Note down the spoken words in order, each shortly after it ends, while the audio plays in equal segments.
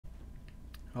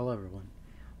Hello everyone,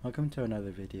 welcome to another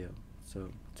video. So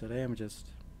today I'm just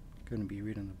going to be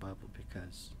reading the Bible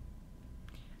because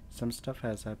some stuff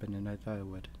has happened and I thought I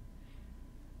would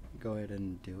go ahead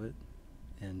and do it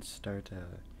and start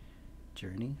a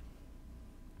journey,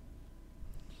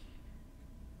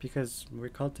 because we're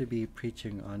called to be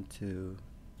preaching onto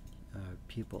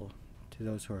people, to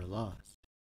those who are lost.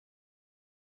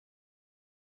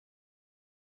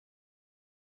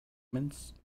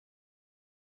 Romans,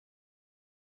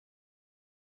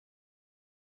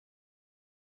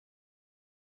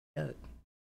 yeah,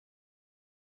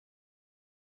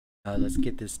 let's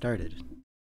get this started.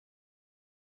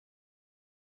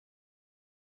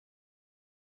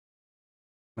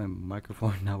 My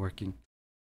microphone not working.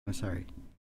 I'm sorry.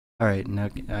 Alright, now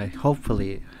I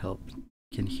hopefully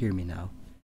can hear me now.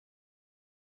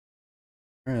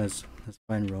 Alright, let's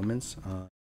find Romans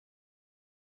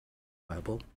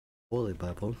Bible, Holy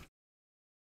Bible.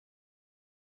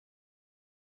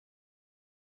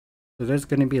 So there's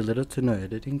gonna be little to no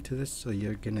editing to this, so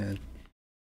you're gonna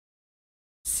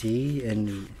see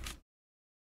and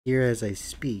hear as I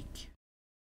speak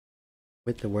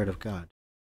with the Word of God.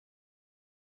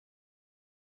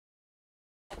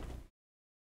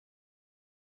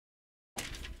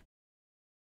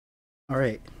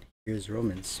 Alright, here's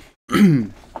Romans.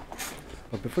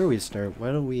 But before we start,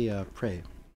 why don't we pray?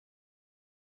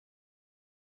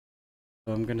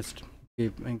 So I'm gonna try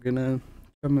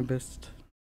my best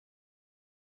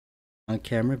on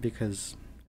camera because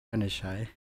I'm kinda shy.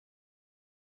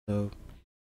 So,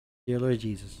 dear Lord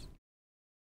Jesus,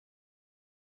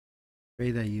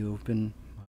 pray that you open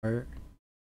my heart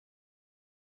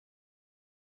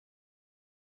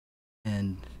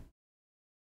and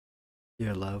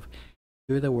your love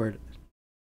through the Word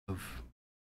of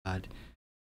God,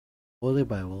 Holy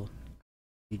Bible.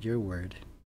 Read your Word.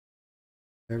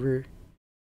 Whoever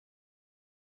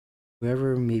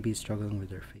may be struggling with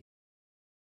their faith,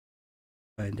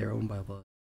 find their own Bible.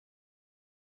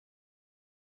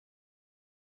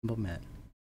 Humble man.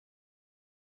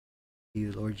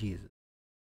 You, Lord Jesus.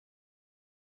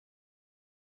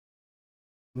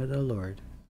 With the Lord,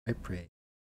 I pray.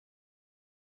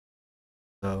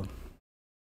 So,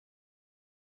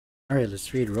 alright,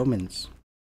 let's read Romans.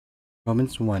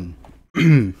 Romans 1.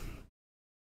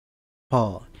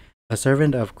 Paul, a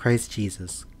servant of Christ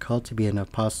Jesus, called to be an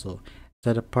apostle,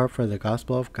 set apart for the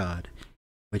gospel of God,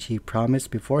 which he promised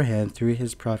beforehand through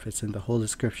his prophets in the Holy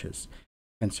Scriptures,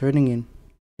 concerning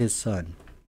his Son,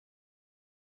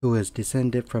 who was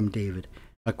descended from David,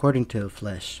 according to the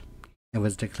flesh, and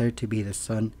was declared to be the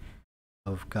Son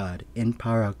of God in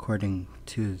power according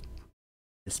to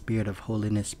the Spirit of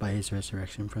holiness by his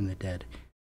resurrection from the dead.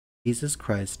 Jesus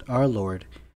Christ, our Lord,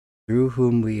 through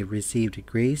whom we received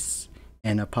grace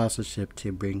and apostleship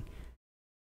to bring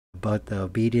about the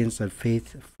obedience of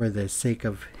faith for the sake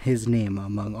of his name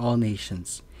among all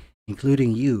nations,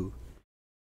 including you,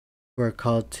 who are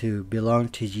called to belong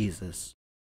to Jesus.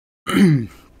 To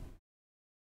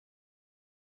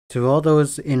all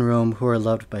those in Rome who are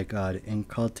loved by God and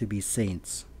called to be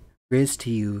saints, grace to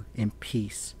you and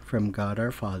peace from God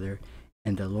our Father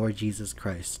and the Lord Jesus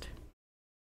Christ.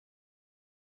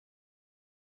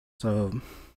 So,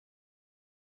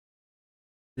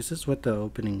 this is what the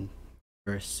opening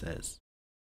verse says.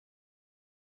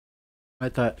 I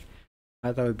thought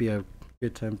it would be a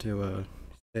good time to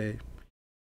say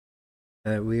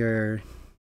that we are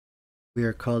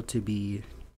called to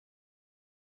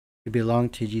belong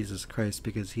to Jesus Christ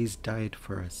because he's died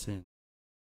for our sin.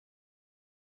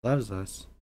 He loves us.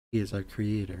 He is our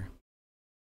creator.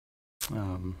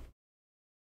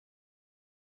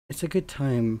 It's a good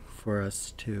time for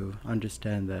us to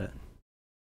understand that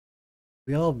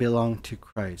we all belong to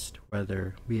Christ,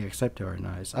 whether we accept it or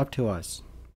not. It's up to us.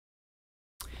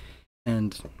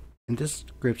 And in this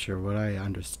scripture, what I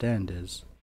understand is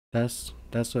that's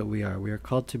what we are. We are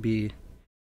called to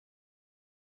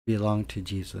belong to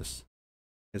Jesus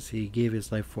because he gave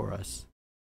his life for us.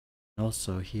 And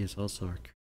also, he is also our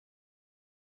creator.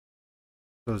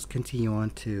 So let's continue on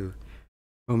to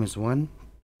Romans 1,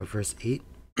 verse 8.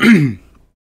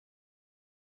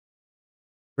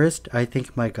 First, I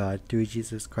thank my God through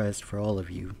Jesus Christ for all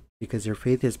of you, because your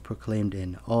faith is proclaimed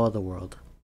in all the world.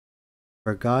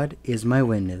 For God is my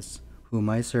witness, whom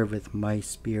I serve with my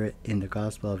spirit in the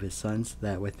gospel of his sons,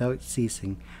 that without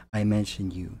ceasing I mention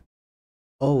you,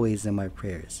 always in my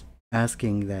prayers,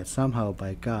 asking that somehow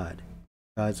by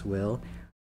God's will,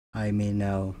 I may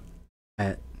now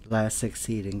at last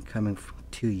succeed in coming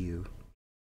to you.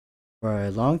 For I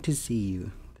long to see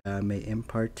you, that I may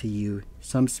impart to you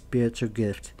some spiritual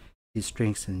gift to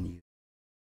strengthen you.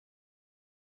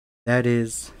 That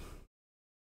is,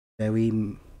 that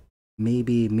we may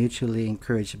be mutually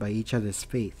encouraged by each other's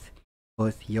faith,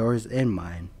 both yours and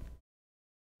mine.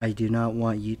 I do not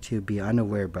want you to be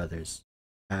unaware, brothers.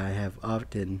 I have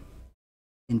often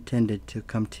intended to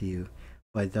come to you,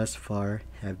 but thus far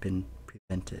have been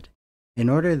prevented, in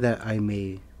order that I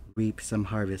may reap some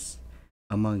harvest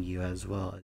among you as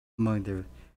well as among the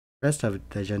rest of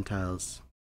the Gentiles.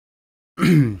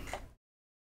 So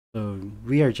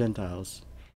we are Gentiles.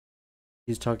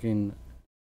 He's talking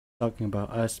about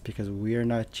us because we are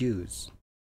not Jews.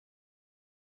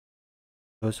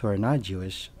 Those who are not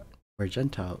Jewish are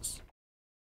Gentiles.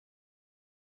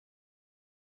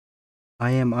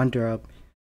 I am under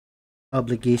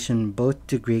obligation both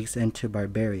to Greeks and to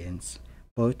barbarians,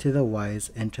 both to the wise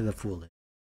and to the foolish.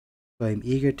 So I am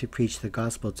eager to preach the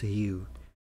gospel to you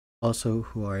also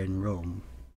who are in Rome.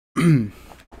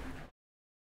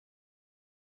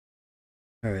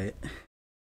 Alright.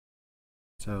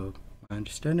 So my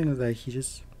understanding of that, he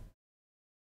just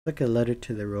took a letter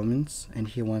to the Romans and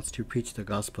he wants to preach the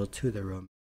gospel to the Romans.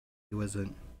 He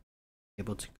wasn't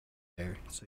able to go there,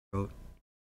 so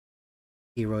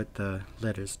he wrote the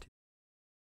letters to.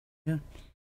 Yeah.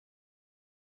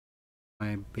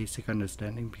 My basic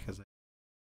understanding, because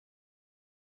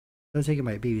I'm taking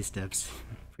my baby steps.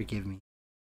 Forgive me.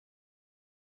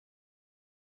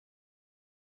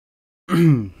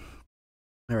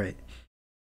 Alright.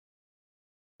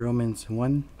 Romans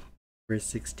 1, verse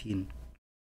 16.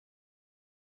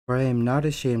 For I am not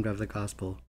ashamed of the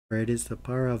gospel, for it is the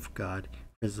power of God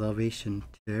for salvation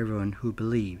to everyone who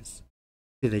believes,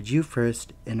 to the Jew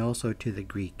first, and also to the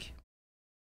Greek.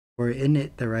 For in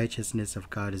it the righteousness of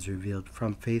God is revealed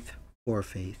from faith for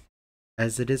faith,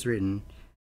 as it is written,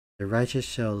 the righteous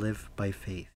shall live by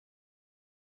faith.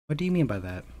 What do you mean by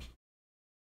that?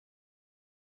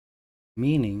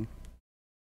 Meaning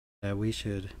that we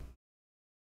should,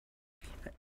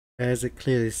 as it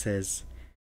clearly says,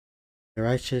 the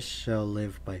righteous shall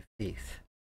live by faith.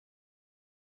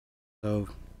 So,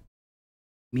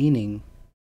 meaning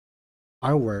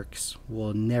our works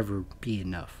will never be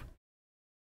enough.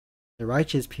 The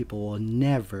righteous people will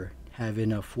never have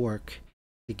enough work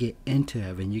to get into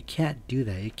heaven. You can't do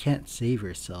that. You can't save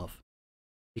yourself,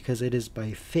 because it is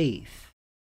by faith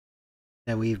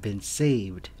that we've been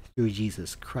saved through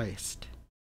Jesus Christ.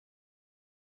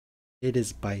 It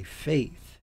is by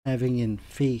faith, having in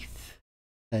faith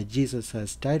that Jesus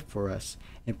has died for us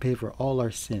and paid for all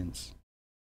our sins.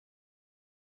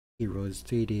 He rose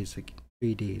 3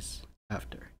 days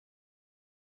after.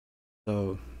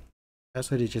 So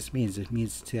that's what it just means. It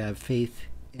means to have faith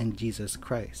in Jesus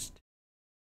Christ.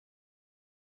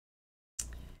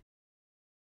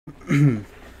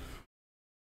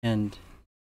 And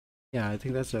yeah, I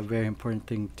think that's a very important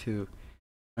thing to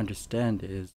understand,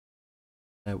 is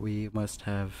that we must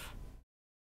have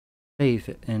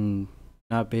faith and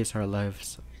not base our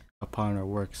lives upon our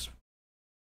works,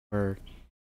 for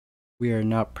we are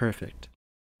not perfect.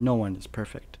 No one is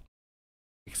perfect,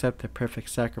 except the perfect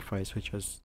sacrifice, which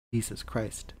was Jesus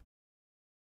Christ.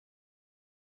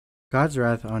 God's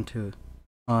wrath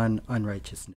on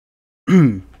unrighteousness.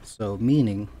 So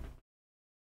meaning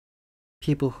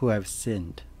people who have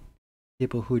sinned,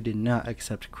 people who did not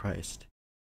accept Christ,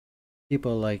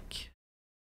 people like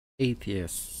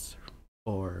atheists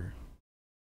or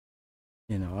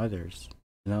others,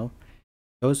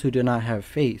 those who do not have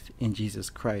faith in Jesus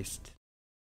Christ,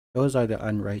 those are the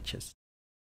unrighteous.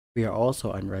 We are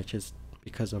also unrighteous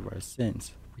because of our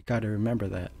sins. We got to remember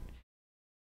that.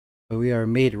 But we are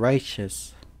made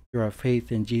righteous through our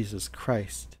faith in Jesus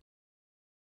Christ.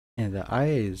 And the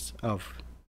eyes of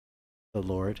the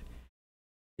Lord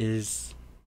is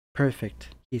perfect.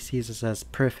 He sees us as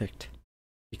perfect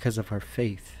because of our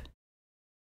faith.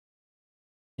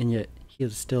 And yet, He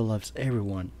still loves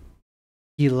everyone.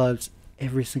 He loves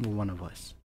every single one of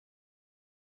us.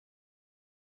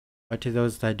 But to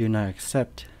those that do not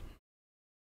accept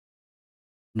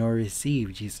nor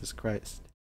receive Jesus Christ,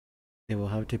 they will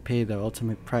have to pay the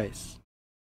ultimate price.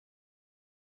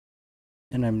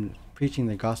 And I'm preaching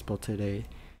the gospel today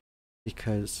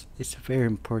because it's very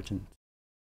important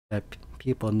that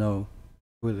people know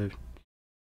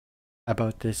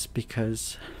about this,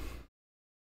 because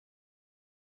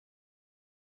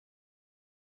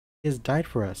He has died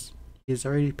for us. He has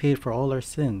already paid for all our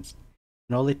sins.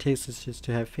 And all it takes is just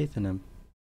to have faith in Him.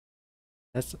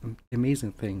 That's the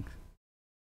amazing thing.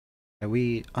 That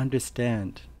we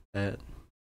understand that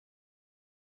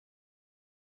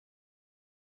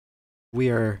we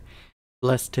are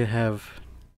blessed to have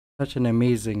such an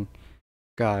amazing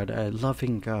God, a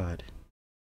loving God.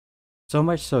 So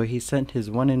much so, He sent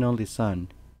His one and only Son,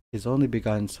 His only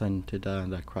begotten Son, to die on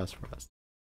that cross for us.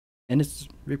 And it's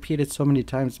repeated so many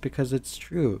times because it's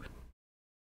true.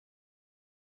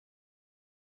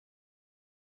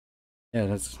 Yeah,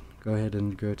 let's go ahead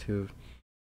and go to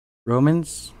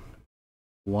Romans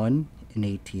 1 and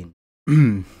 18.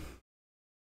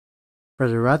 For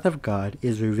the wrath of God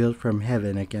is revealed from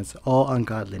heaven against all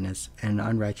ungodliness and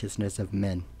unrighteousness of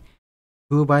men,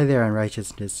 who by their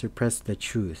unrighteousness suppress the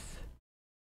truth.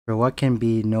 For what can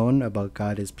be known about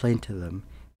God is plain to them,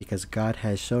 because God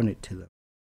has shown it to them.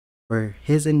 For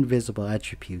his invisible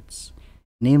attributes,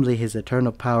 namely his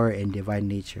eternal power and divine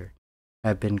nature,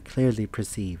 have been clearly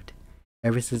perceived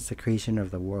ever since the creation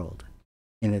of the world,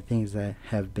 in the things that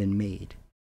have been made,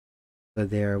 so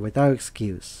they are without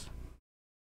excuse.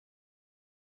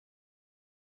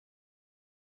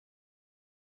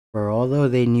 For although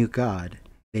they knew God,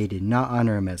 they did not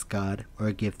honor him as God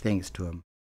or give thanks to him,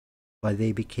 but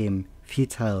they became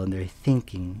futile in their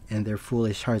thinking, and their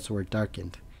foolish hearts were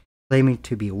darkened. Claiming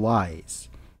to be wise,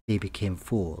 they became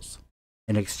fools,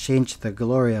 and exchanged the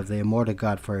glory of the immortal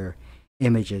God for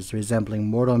images resembling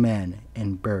mortal man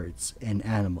and birds and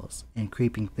animals and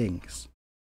creeping things.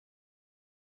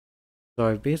 So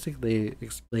I've basically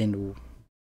explained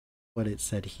what it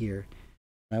said here.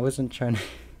 I wasn't trying to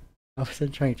I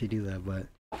wasn't trying to do that, but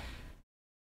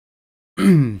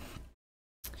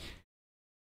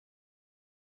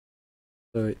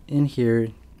so in here,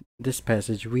 this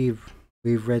passage we've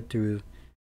read through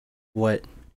what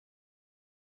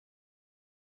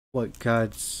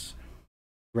God's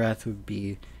wrath would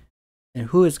be and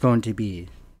who it's going to be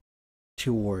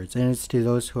towards, and it's to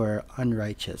those who are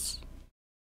unrighteous.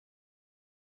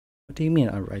 What do you mean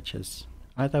unrighteous?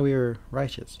 I thought we were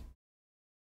righteous.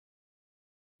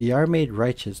 We are made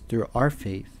righteous through our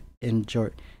faith in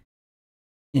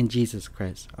Jesus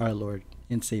Christ, our Lord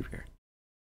and Savior.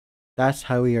 That's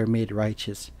how we are made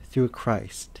righteous, through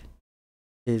Christ.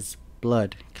 His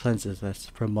blood cleanses us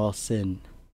from all sin.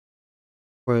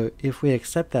 For if we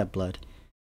accept that blood,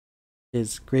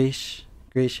 his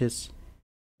gracious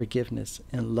forgiveness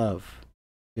and love,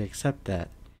 we accept that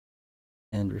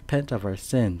and repent of our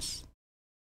sins,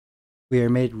 we are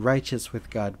made righteous with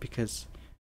God because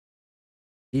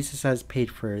Jesus has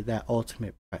paid for that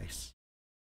ultimate price.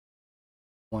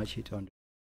 I want you to understand.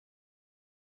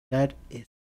 That is a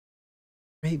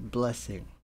great blessing.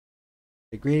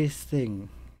 The greatest thing.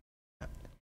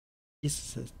 Jesus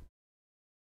says.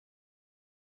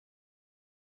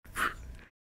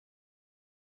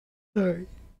 Sorry.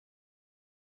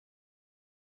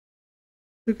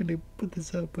 I'm gonna put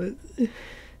this up, but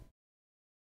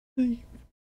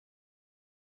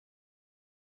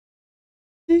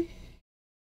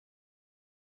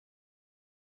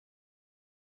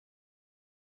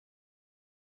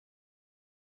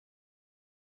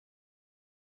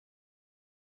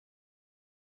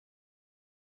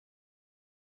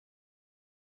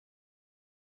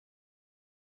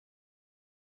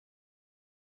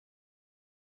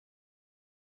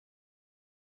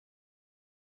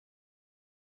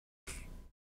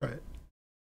Alright.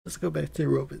 Let's go back to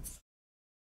Romans.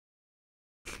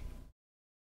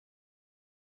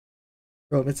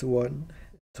 Romans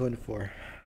 1:24.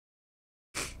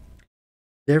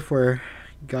 Therefore,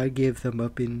 God gave them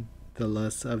up in the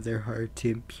lusts of their heart to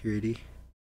impurity,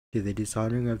 to the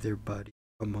dishonoring of their body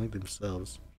among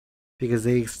themselves, because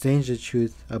they exchanged the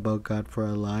truth about God for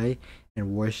a lie,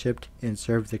 and worshipped and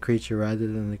served the creature rather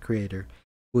than the Creator,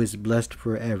 who is blessed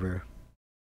forever.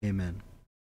 Amen.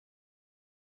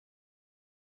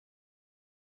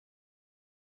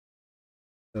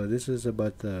 So this is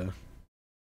about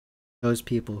those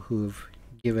people who've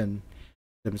given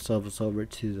themselves over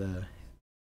to the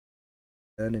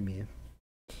enemy,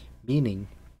 meaning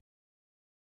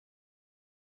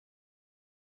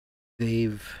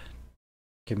they've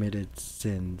committed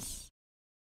sins,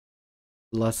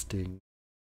 lusting.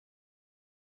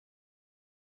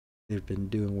 They've been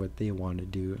doing what they want to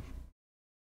do.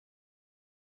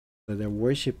 So they're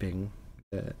worshiping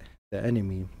the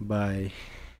enemy by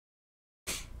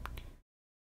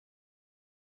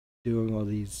doing all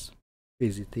these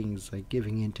crazy things like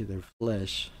giving into their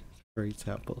flesh, for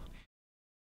example.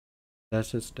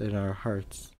 That's just in our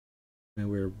hearts when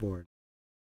we were born.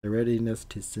 The readiness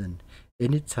to sin.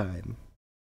 Anytime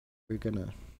we're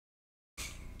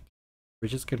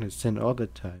just gonna sin all the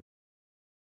time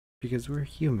because we're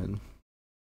human.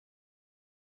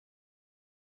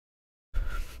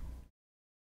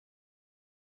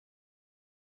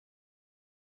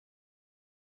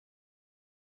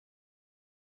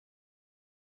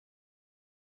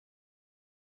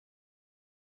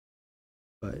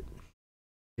 But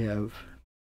we have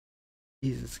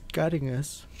Jesus guiding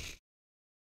us.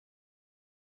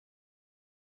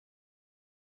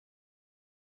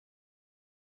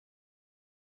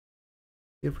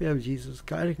 if we have Jesus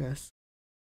guiding us,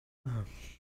 um,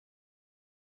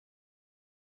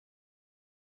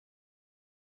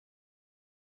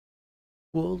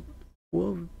 we'll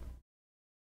we'll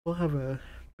we'll have a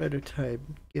better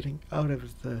time getting out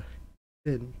of the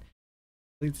sin.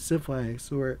 Like simple acts,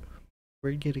 we're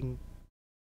getting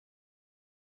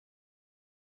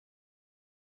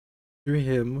through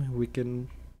Him. We can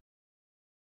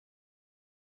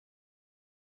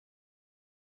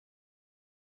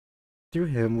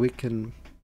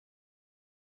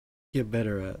get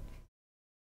better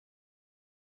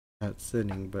at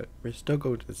sinning, but we're still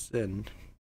going to sin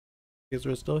because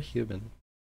we're still human.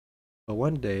 But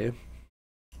one day,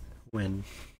 when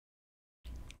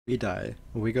we die,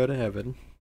 when we go to heaven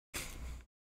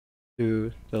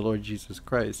to the Lord Jesus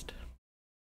Christ,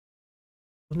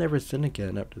 we'll never sin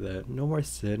again after that. No more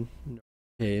sin, no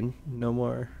pain, no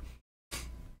more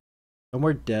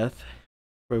death,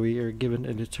 where we are given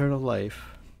an eternal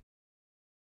life.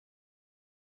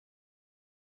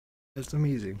 That's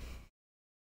amazing.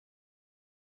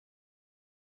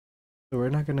 So we're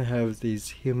not gonna have these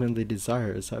humanly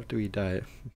desires after we die.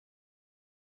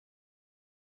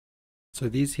 So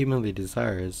these humanly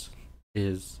desires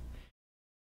is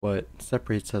what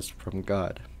separates us from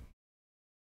God.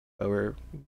 But we're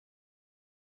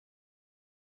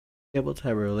able to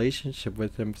have a relationship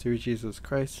with Him through Jesus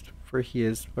Christ, for He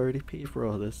has already paid for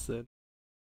all this sin.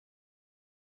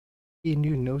 He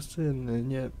knew no sin,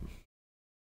 and yet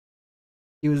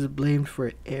He was blamed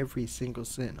for every single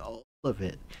sin, all of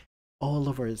it, all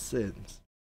of our sins.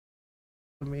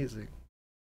 Amazing.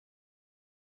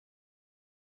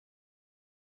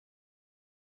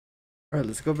 Alright,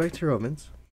 let's go back to Romans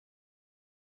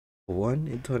 1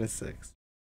 and 26.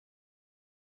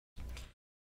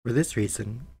 For this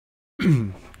reason,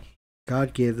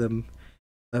 God gave them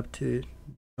up to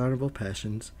honorable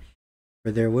passions,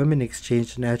 for their women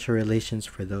exchanged natural relations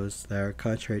for those that are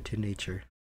contrary to nature.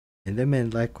 And the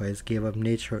men likewise gave up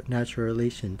natural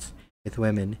relations with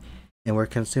women, and were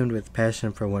consumed with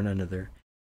passion for one another,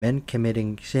 men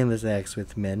committing shameless acts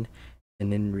with men,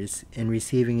 and in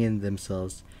receiving in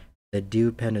themselves the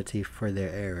due penalty for their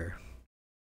error.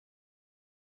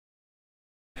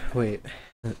 Wait,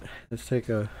 let's take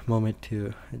a moment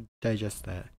to digest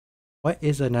that. What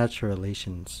is a natural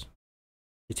relations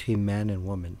between man and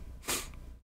woman?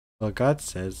 Well, God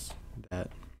says that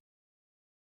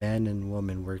man and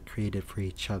woman were created for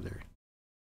each other.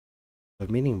 The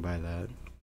meaning by that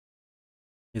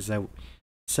is that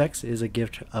sex is a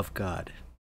gift of God.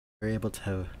 We're able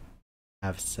to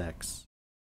have sex,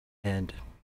 and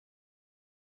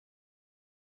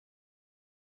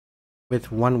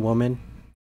with one woman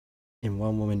and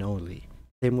one woman only.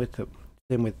 Same with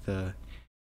the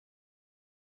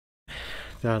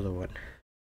other one.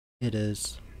 It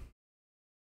is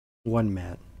one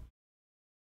man.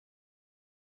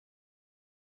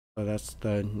 So that's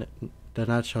the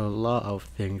natural law of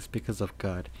things because of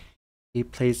God. He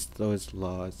placed those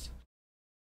laws.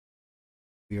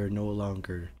 We are no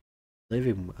longer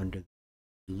living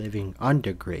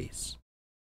under grace.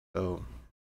 So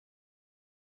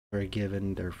we're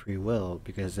given their free will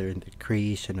because they're in the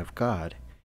creation of God,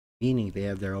 meaning they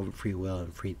have their own free will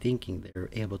and free thinking. They're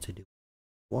able to do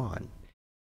what they want.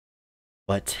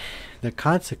 But the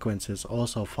consequences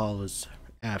also follows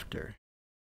after.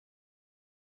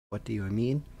 What do you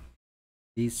mean?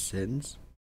 These sins,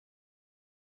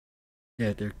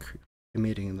 yeah, they're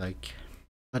committing like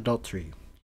adultery.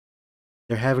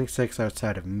 They're having sex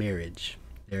outside of marriage.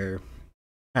 They're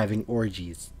having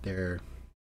orgies. They're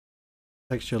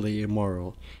sexually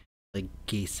immoral, like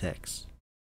gay sex.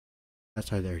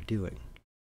 That's what they're doing.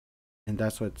 And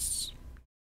that's what's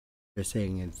they're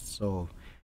saying is so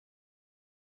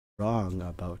wrong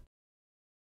about,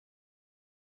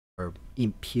 or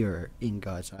impure in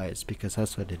God's eyes, because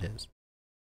that's what it is.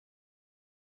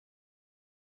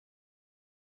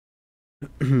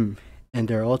 And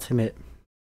their ultimate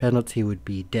penalty would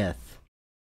be death,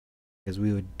 because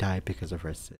we would die because of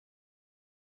our sin.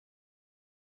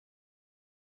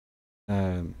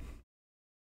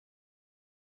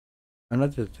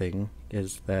 Another thing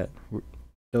is that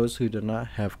those who do not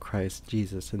have Christ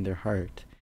Jesus in their heart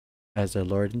as their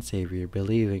Lord and Savior,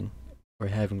 believing or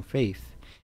having faith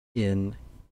in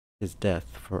His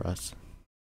death for us,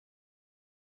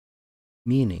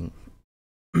 meaning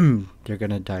they're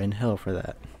gonna die in hell for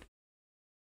that,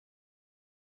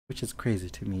 which is crazy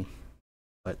to me,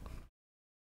 but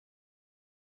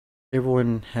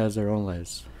everyone has their own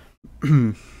lives.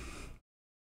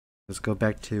 Let's go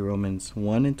back to Romans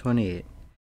 1 and 28.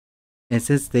 And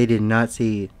since they did not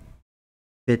see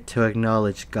fit to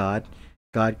acknowledge God,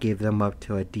 God gave them up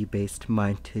to a debased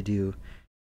mind to do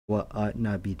what ought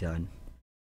not be done.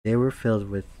 They were filled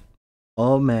with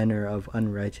all manner of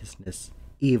unrighteousness,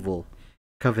 evil,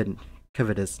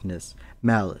 covetousness,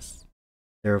 malice.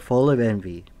 They were full of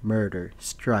envy, murder,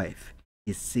 strife,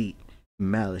 deceit,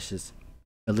 maliciousness.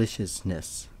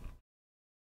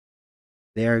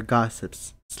 They are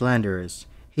gossips, slanderers,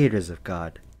 haters of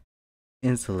God,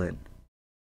 insolent,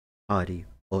 haughty,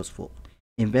 boastful,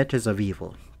 inventors of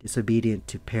evil, disobedient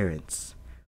to parents,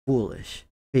 foolish,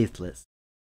 faithless,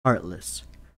 heartless,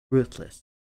 ruthless.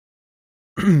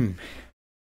 they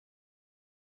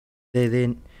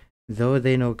then, though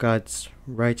they know God's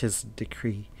righteous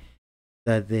decree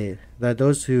that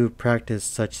those who practice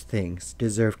such things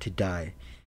deserve to die,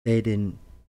 they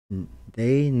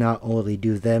not only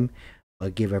do them,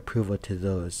 but give approval to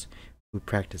those who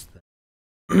practice them.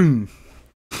 I'm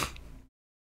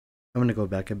gonna go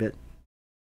back a bit.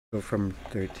 Go from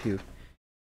 32.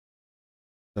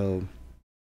 So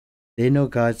they know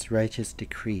God's righteous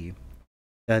decree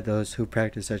that those who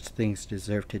practice such things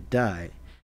deserve to die.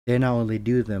 They not only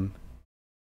do them,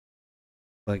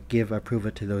 but give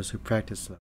approval to those who practice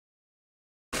them.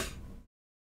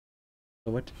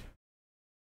 So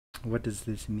what does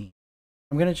this mean?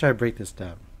 I'm gonna try to break this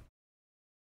down.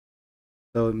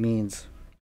 So it means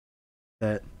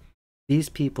that these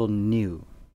people knew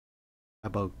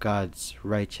about God's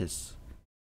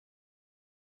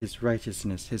his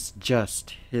righteousness, his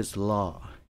just, his law,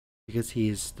 because he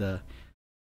is the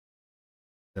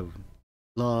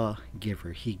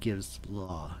lawgiver. He gives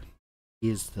law. He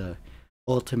is the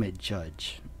ultimate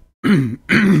judge.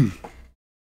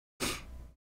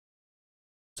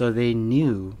 So they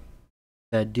knew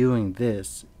that doing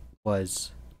this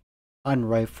was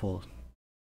unrightful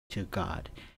to God.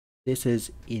 This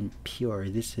is impure.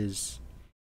 This is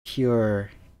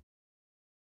pure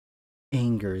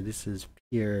anger. This is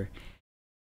pure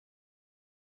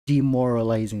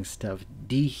demoralizing stuff,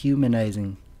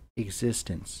 dehumanizing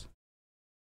existence.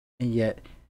 And yet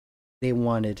they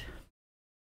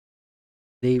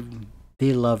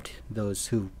loved those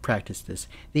who practiced this.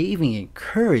 They even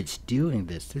encouraged doing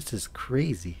this. This is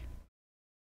crazy.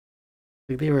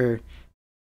 Like they were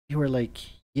like,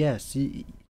 yes,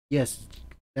 yes,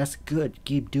 that's good.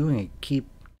 Keep doing it. Keep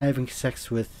having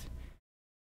sex with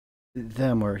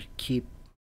them, or keep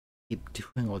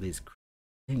doing all these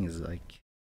things. Like,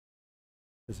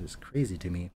 this is crazy to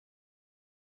me.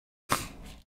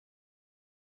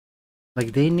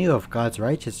 Like, they knew of God's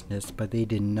righteousness, but they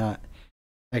did not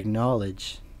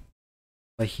acknowledge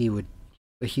what he would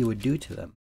do to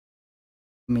them.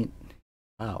 I mean,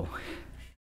 wow,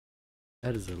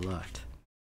 that is a lot.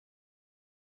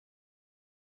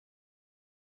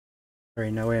 All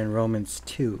right, now we're in Romans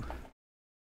 2,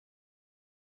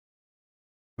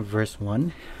 verse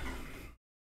 1.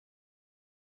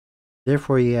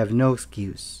 Therefore you have no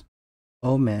excuse,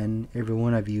 O man, every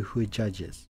one of you who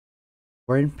judges.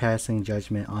 For in passing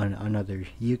judgment on another,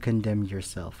 you condemn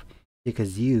yourself,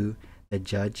 because you, the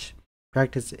judge,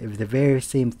 practice the very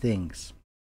same things.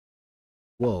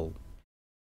 Whoa.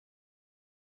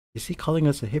 Is he calling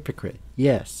us a hypocrite?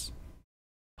 Yes.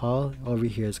 Paul over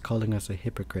here is calling us a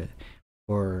hypocrite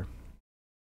for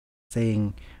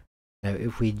saying that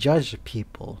if we judge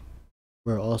people,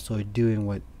 we're also doing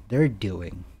what they're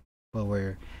doing, but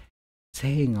we're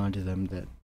saying onto them that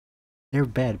they're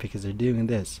bad because they're doing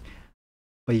this.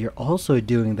 But you're also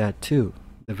doing that too,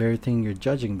 the very thing you're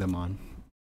judging them on.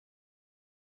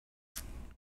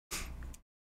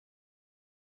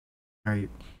 Alright,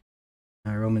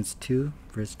 Romans 2,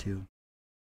 verse 2.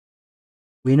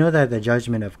 We know that the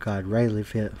judgment of God rightly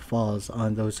falls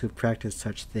on those who practice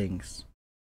such things.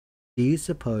 Do you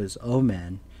suppose, O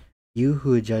man, you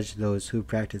who judge those who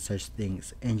practice such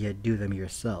things and yet do them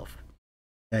yourself,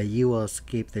 that you will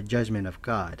escape the judgment of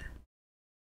God?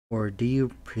 Or do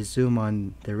you presume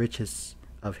on the riches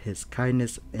of his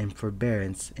kindness and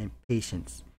forbearance and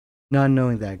patience, not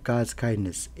knowing that God's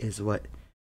kindness is what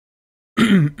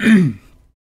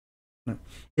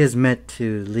is meant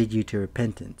to lead you to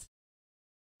repentance?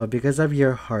 But because of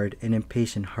your hard and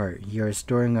impatient heart, you are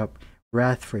storing up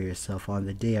wrath for yourself on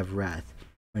the day of wrath,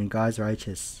 when God's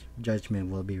righteous judgment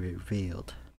will be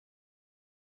revealed.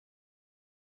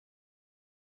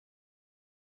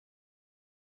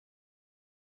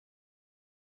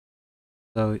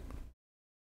 So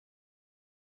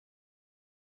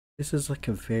this is like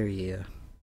a very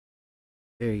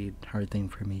hard thing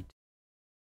for me to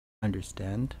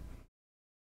understand.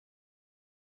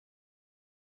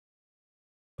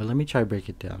 But let me try to break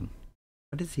it down.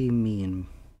 What does he mean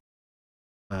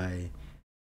by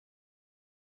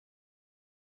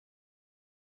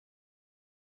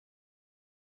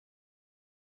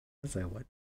what?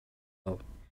 Oh,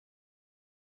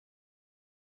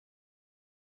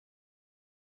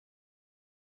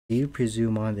 Do you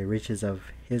presume on the riches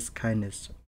of his kindness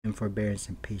and forbearance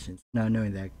and patience, not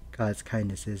knowing that God's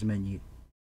kindness is meant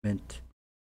to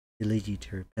lead you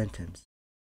to repentance?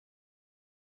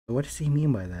 So what does he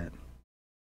mean by that?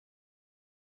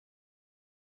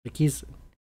 Like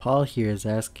Paul here is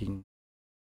asking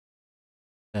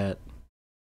that,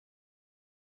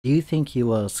 do you think you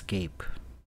will escape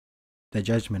the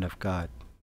judgment of God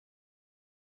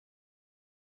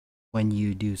when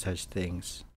you do such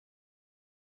things?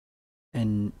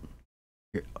 And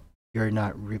you're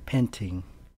not repenting,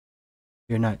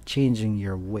 you're not changing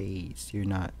your ways, you're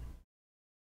not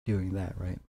doing that,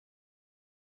 right?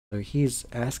 So he's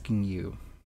asking you,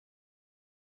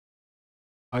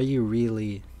 are you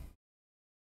really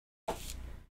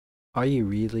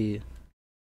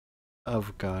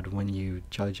of God when you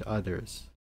judge others?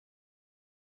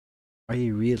 Are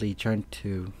you really trying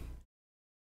to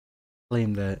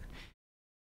claim that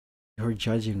you're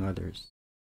judging others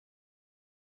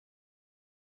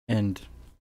and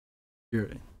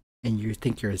you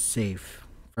think you're safe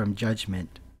from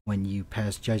judgment when you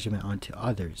pass judgment onto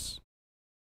others,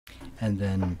 and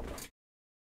then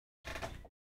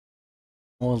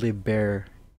only bear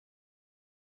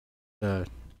the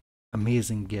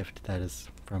amazing gift that is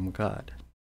from God?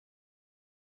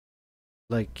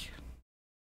 Like,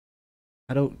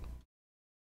 I don't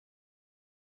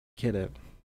get it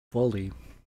fully,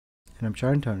 and I'm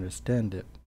trying to understand it,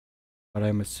 but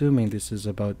I'm assuming this is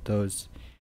about those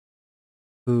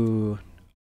who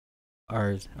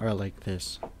are like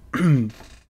this.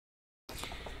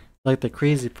 Like, the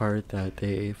crazy part that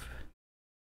they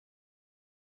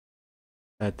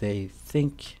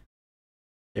think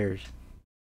they're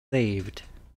saved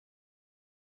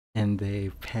and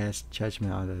they pass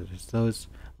judgment on others. Those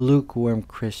lukewarm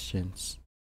Christians,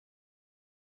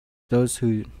 those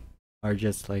who are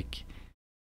just like,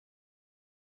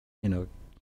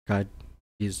 God,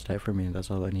 Jesus died for me, and that's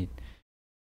all I need.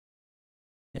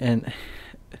 And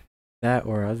that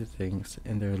or other things,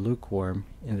 and they're lukewarm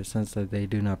in the sense that they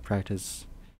do not practice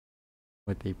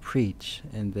what they preach,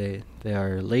 and they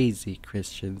are lazy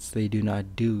Christians. They do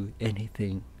not do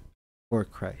anything for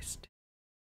Christ.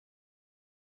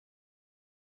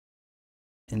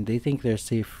 And they think they're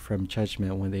safe from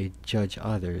judgment when they judge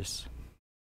others.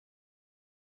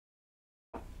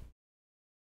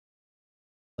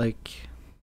 Like,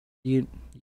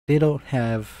 they don't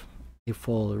have a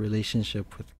full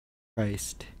relationship with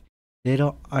Christ. They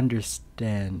don't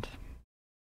understand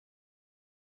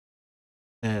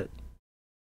that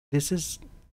this is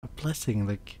a blessing.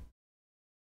 Like,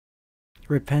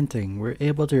 repenting, we're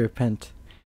able to repent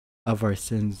of our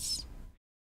sins.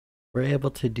 We're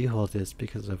able to do all this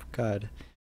because of God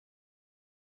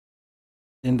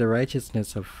in the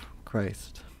righteousness of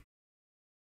Christ.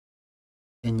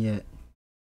 And yet,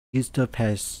 you still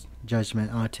pass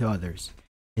judgment onto others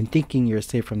and thinking you're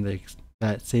safe from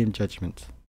that same judgment.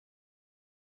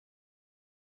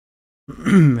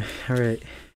 Alright.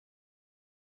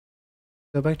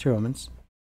 Go back to Romans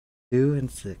 2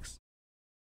 and 6.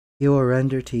 He will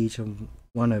render to each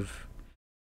one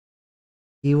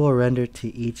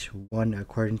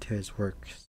according to his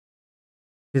works.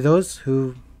 To those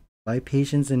who, by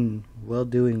patience and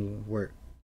well-doing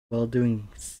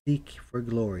seek for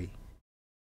glory,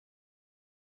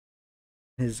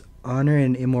 his honor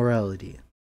and immorality,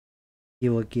 he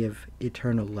will give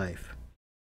eternal life.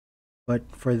 But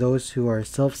for those who are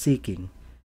self-seeking,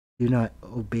 do not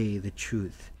obey the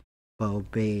truth, but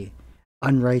obey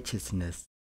unrighteousness,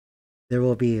 there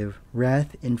will be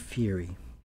wrath and fury.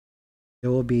 There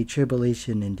will be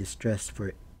tribulation and distress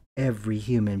for every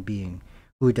human being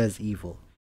who does evil,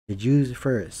 the Jews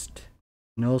first,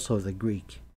 and also the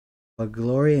Greek, but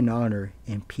glory and honor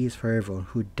and peace for everyone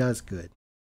who does good.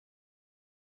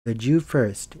 The Jew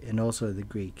first, and also the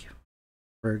Greek,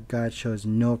 for God shows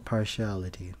no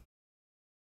partiality.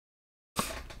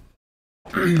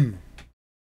 I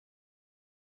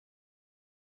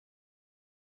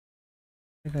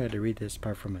think I had to read this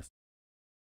part from us.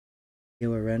 He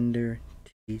will render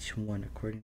to each one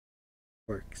according to his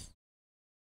works.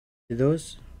 To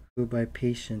those who by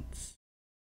patience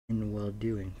and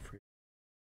well-doing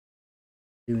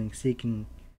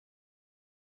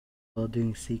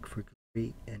seek for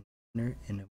glory and honor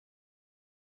and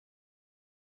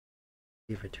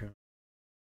give eternal.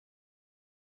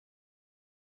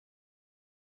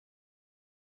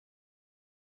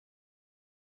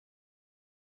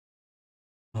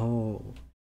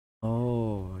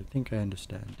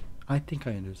 I think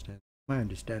I understand. My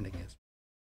understanding is.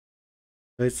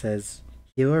 So it says,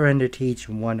 he will render to each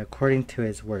one according to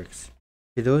his works.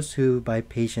 To those who by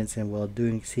patience and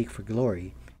well-doing seek for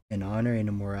glory and honor and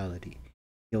immorality,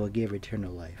 He will give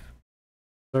eternal life.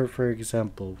 So, for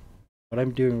example, what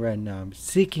I'm doing right now, I'm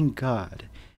seeking God.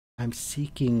 I'm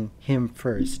seeking Him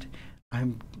first.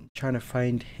 I'm trying to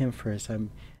find Him first.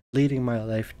 I'm leading my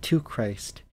life to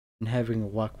Christ and having a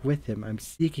walk with Him. I'm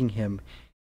seeking Him,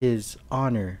 His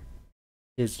honor,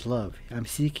 His love. I'm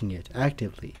seeking it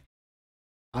actively.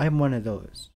 I'm one of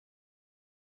those.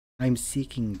 I'm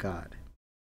seeking God.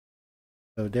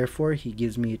 So therefore, He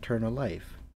gives me eternal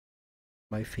life,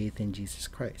 my faith in Jesus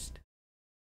Christ.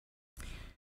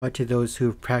 But to those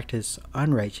who practice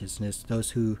unrighteousness,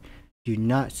 those who do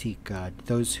not seek God,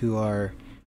 those who are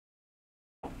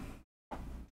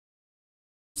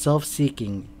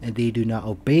self-seeking and they do not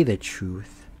obey the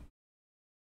truth,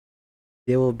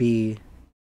 they will be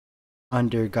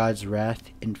under God's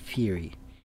wrath and fury.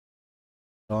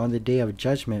 So on the day of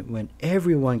judgment, when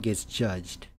everyone gets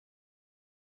judged,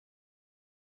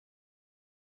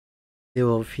 they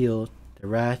will feel the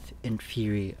wrath and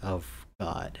fury of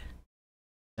God.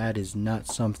 That is not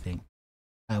something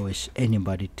I wish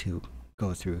anybody to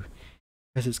go through,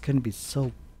 because it's going to be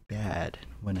so bad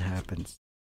when it happens.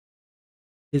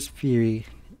 His fury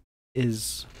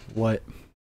is what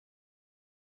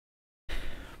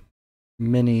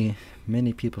many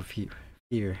people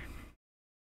fear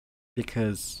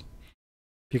because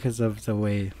of the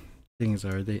way things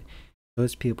are.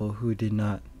 Those people who did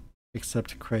not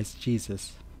accept Christ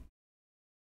Jesus,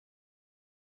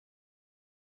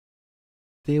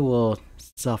 they will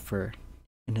suffer,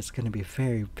 and it's going to be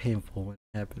very painful when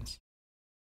it happens,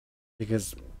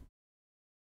 because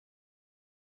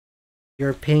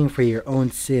you're paying for your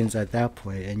own sins at that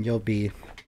point, and you'll be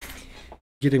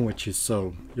getting what you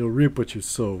sow. You'll reap what you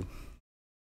sow,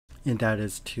 and that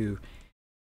is to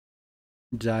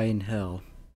die in hell,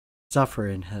 suffer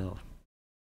in hell.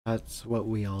 That's what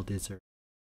we all deserve.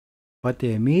 But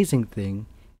the amazing thing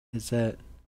is that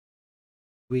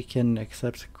we can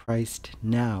accept Christ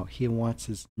now. He wants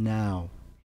us now.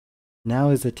 Now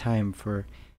is the time for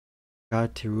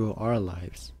God to rule our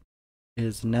lives. It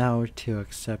is now to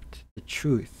accept the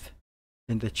truth.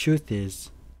 And the truth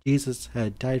is, Jesus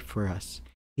had died for us.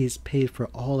 He's paid for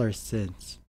all our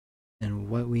sins. And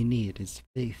what we need is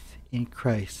faith in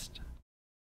Christ.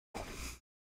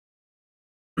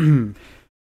 Alright,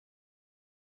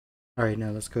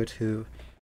 now let's go to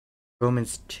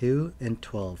Romans 2 and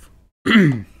 12.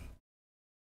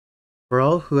 For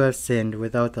all who have sinned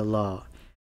without the law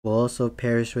will also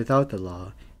perish without the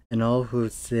law, and all who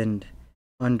have sinned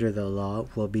under the law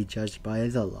will be judged by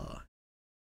the law.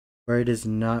 For it is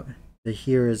not the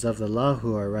hearers of the law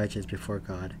who are righteous before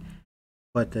God,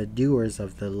 but the doers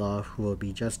of the law who will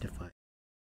be justified.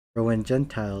 For when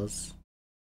Gentiles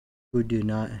who do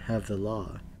not have the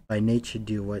law by nature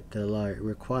do what the law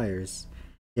requires,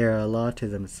 they are a law to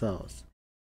themselves.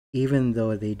 Even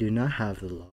though they do not have the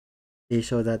law, they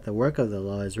show that the work of the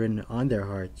law is written on their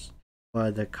hearts,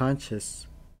 while the conscience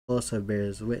also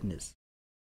bears witness,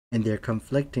 and their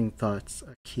conflicting thoughts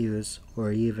accuse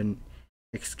or even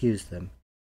excuse them.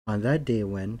 On that day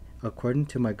when, according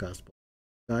to my gospel,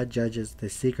 God judges the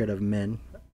secret of men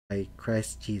by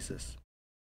Christ Jesus.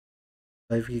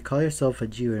 But if you call yourself a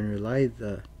Jew and rely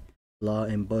the law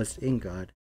and boast in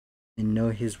God, and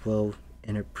know His will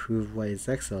and approve what is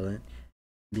excellent,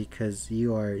 because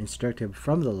you are instructed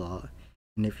from the law,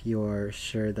 and if you are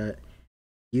sure that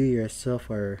you yourself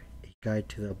are a guide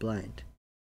to the blind,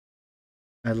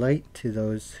 a light to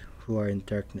those who are in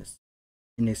darkness,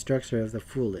 an instructor of the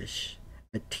foolish,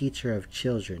 a teacher of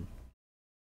children,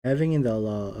 having in the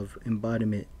law of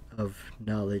embodiment of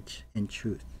knowledge and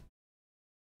truth.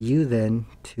 You then,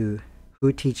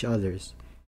 who teach others,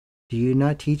 do you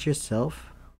not teach yourself?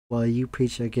 While you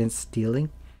preach against stealing,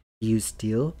 you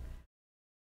steal?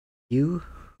 You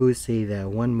who say that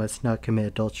one must not commit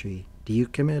adultery, do you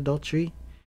commit adultery?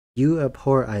 You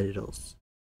abhor idols,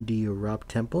 do you rob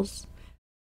temples?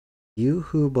 You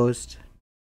who boast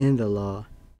in the law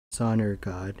dishonor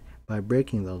God by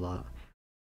breaking the law.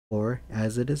 For,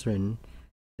 as it is written,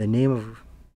 the name of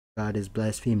God is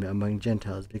blasphemed among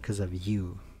Gentiles because of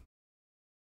you.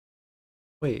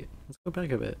 Wait, let's go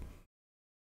back a bit.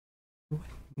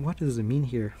 What does it mean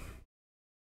here?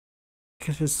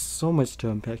 Because there's so much to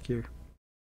unpack here.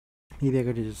 Maybe I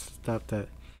could have just stopped at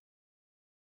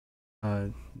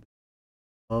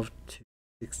 12 to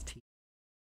 16.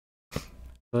 So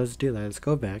let's do that. Let's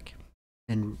go back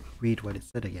and read what it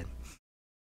said again.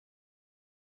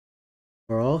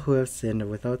 For all who have sinned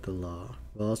without the law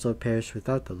will also perish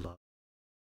without the law.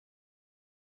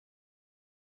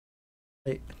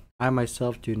 I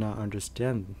myself do not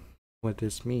understand what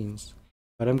this means,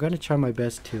 but I'm going to try my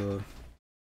best to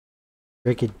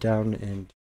break it down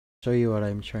and show you what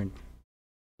I'm trying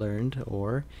learned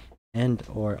or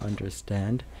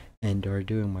understand and or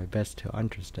doing my best to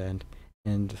understand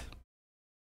and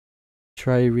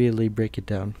try really break it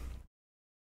down.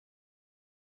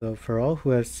 So for all who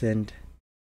have sinned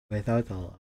without the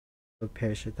law will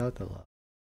perish without the law.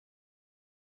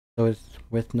 So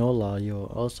with no law you will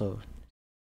also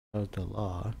without the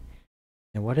law.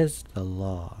 And what is the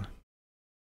law?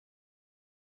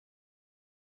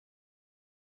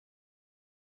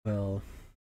 Well,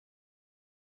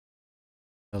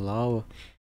 the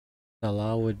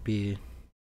law would be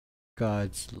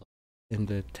God's law in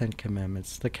the Ten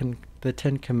Commandments. The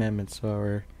Ten Commandments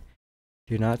are: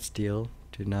 do not steal,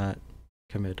 do not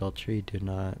commit adultery, do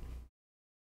not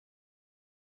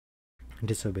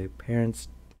disobey parents,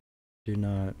 do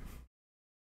not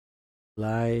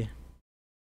lie,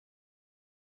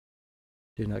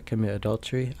 do not commit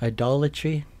adultery.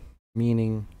 Idolatry,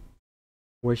 meaning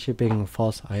worshipping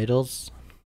false idols.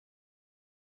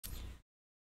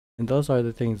 And those are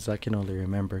the things I can only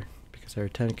remember because there are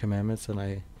 10 commandments and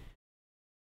I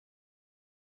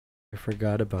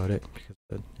forgot about it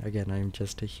because, again, I'm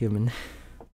just a human.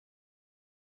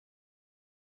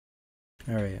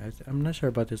 Alright, I'm not sure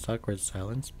about this awkward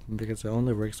silence because it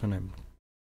only works when I'm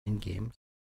in games.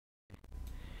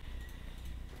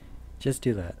 Just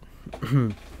do that.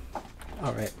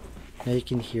 Alright, now you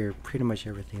can hear pretty much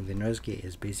everything. The noise gate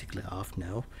is basically off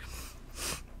now.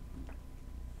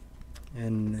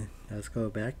 And let's go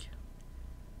back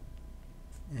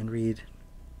and read.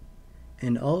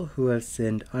 And all who have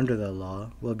sinned under the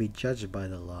law will be judged by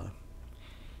the law.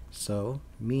 So,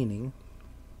 meaning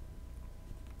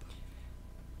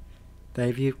that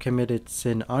if you've committed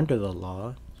sin under the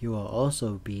law, you will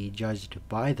also be judged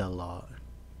by the law.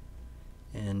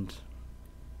 And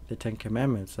the Ten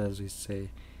Commandments, as we say,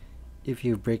 if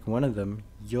you break one of them,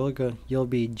 you'll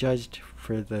be judged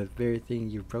for the very thing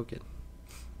you've broken.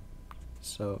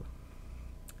 So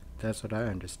that's what I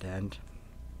understand.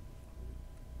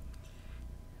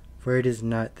 For it is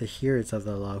not the hearers of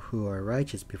the law who are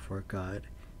righteous before God,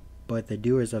 but the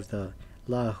doers of the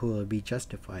law who will be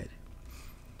justified.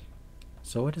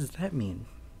 So what does that mean?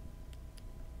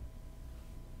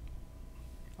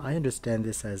 I understand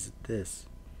this as this.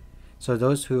 So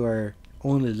those who are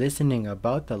only listening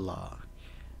about the law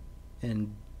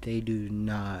and they do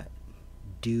not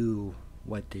do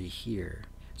what they hear.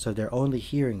 So they're only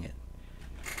hearing it.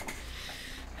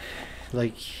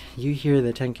 Like, you hear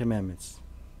the Ten Commandments,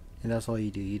 and that's all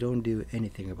you do. You don't do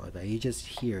anything about that. You just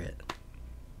hear it.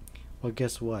 Well,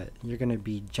 guess what? You're going to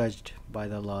be judged by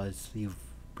the laws you've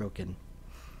broken.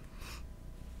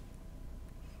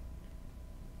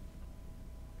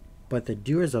 But the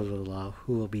doers of the law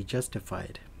who will be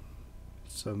justified.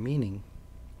 So meaning,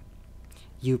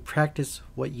 you practice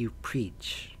what you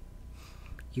preach.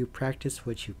 You practice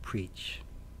what you preach.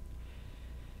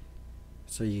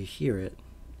 So you hear it,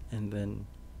 and then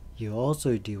you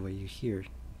also do what you hear.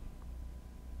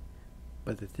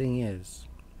 But the thing is,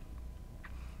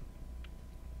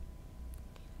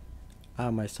 I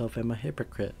myself am a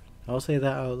hypocrite. I'll say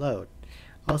that out loud.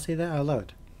 I'll say that out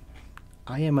loud.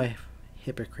 I am a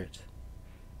hypocrite.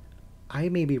 I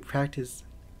may be preaching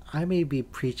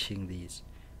these,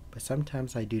 but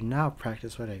sometimes I do not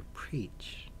practice what I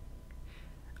preach.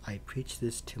 I preach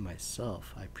this to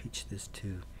myself. I preach this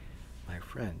to my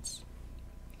friends.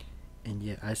 And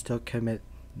yet I still commit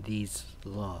these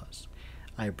laws.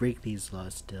 I break these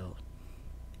laws still.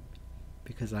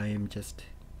 Because I am just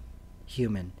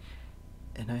human.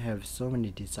 And I have so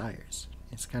many desires.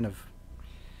 It's kind of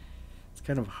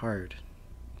hard.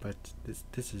 But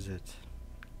this is it.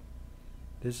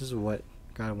 This is what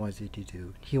God wants you to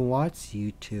do. He wants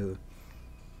you to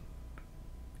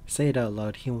say it out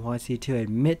loud. He wants you to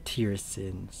admit to your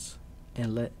sins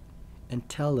and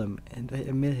tell him and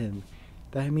admit him.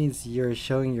 That means you're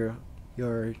showing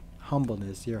your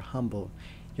humbleness. You're humble.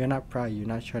 You're not proud. You're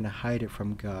not trying to hide it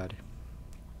from God.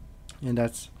 And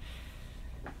that's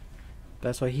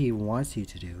what he wants you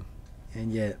to do.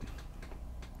 And yet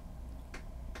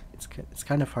it's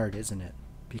kind of hard, isn't it?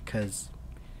 Because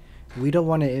we don't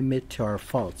want to admit to our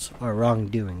faults, our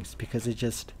wrongdoings, because it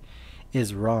just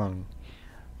is wrong.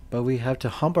 But we have to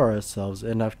humble ourselves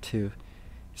enough to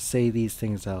say these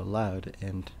things out loud.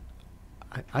 And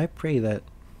I pray that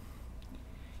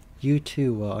you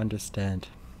too will understand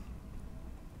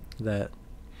that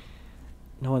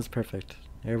no one's perfect.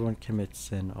 Everyone commits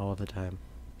sin all the time.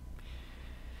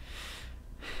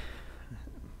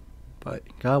 But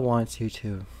God wants you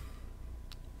to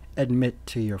admit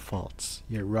to your faults,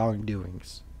 your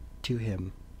wrongdoings to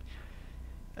him.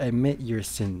 Admit your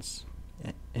sins,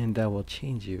 and that will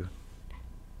change you.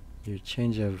 Your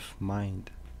change of mind.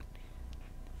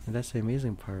 And that's the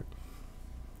amazing part.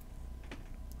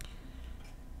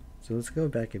 So let's go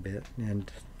back a bit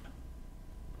and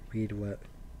read what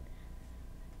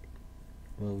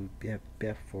will be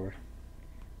before.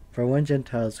 For when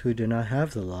Gentiles who do not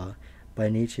have the law, by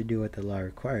nature do what the law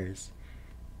requires,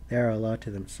 they are a law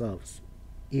to themselves,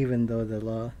 even though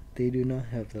they do not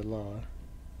have the law.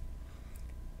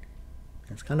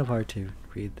 It's kind of hard to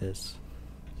read this.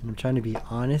 And I'm trying to be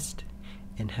honest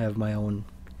and have my own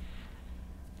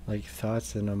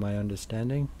thoughts and my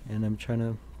understanding, and I'm trying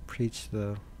to preach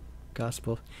the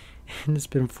gospel, and it's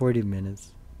been 40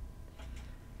 minutes.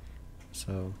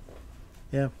 So,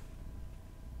 yeah.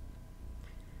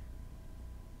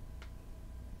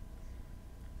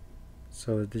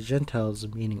 So the Gentiles,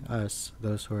 meaning us,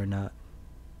 those who are not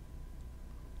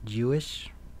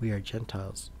Jewish, we are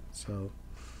Gentiles. So,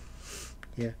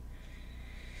 yeah.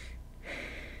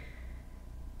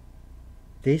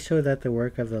 They show that the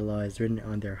work of the law is written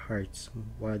on their hearts,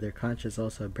 while their conscience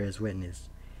also bears witness,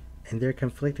 and their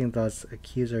conflicting thoughts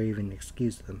accuse or even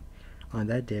excuse them. On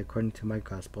that day, according to my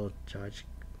gospel,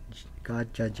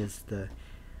 God judges the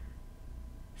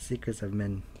secrets of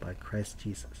men by Christ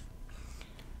Jesus.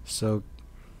 So,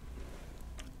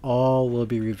 all will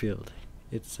be revealed.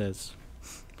 It says,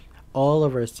 all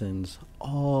of our sins,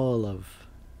 all of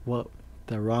what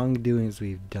the wrongdoings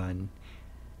we've done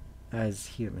as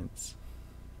humans,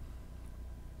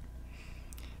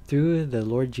 through the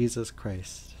Lord Jesus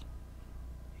Christ,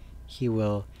 He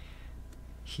will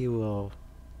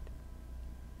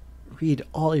read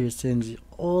all your sins,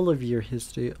 all of your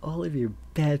history, all of your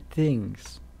bad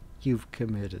things you've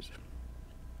committed.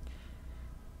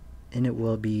 And it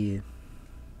will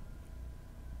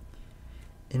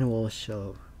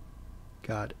show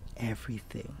God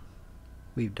everything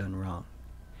we've done wrong.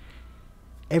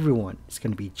 Everyone is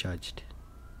going to be judged.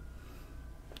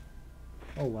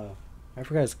 Oh wow, I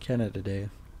forgot it's Canada Day.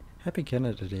 Happy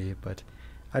Canada Day, but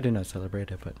I do not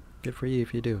celebrate it, but good for you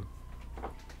if you do.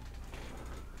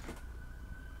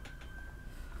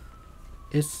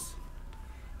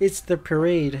 It's the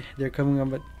parade. They're coming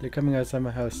outside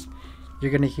my house.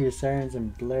 You're gonna hear sirens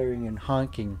and blaring and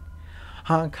honking.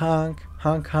 Honk honk,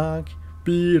 honk honk,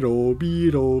 beetle,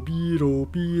 beetle, beetle,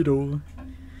 beetle.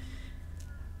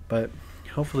 But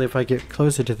hopefully if I get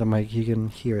closer to the mic you can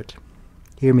hear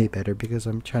me better, because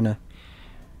I'm trying to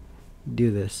do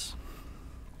this.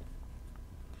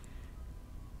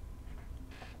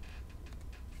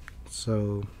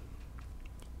 So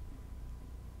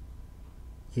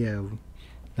yeah,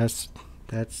 that's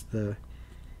the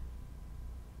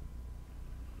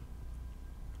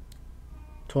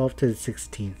 12th to the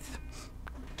 16th.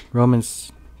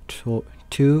 Romans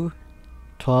 2,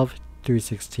 12 through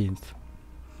 16th.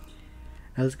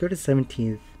 Now let's go to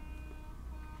 17th.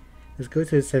 Let's go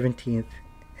to the 17th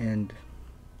and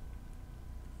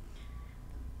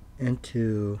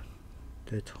to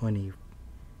the 20th.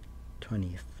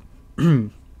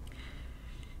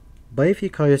 But if you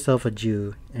call yourself a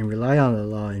Jew and rely on the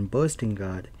law and boast in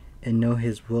God and know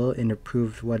His will and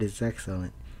approve what is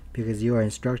excellent, because you are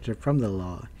instructed from the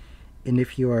law, and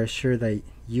if you are sure that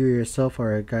you yourself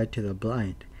are a guide to the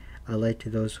blind, a light to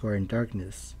those who are in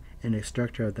darkness, an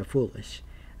instructor of the foolish,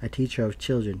 a teacher of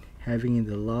children, having in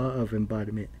the law of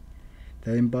embodiment,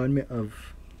 the embodiment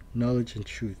of knowledge and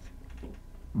truth.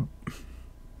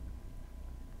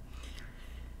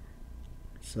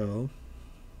 So,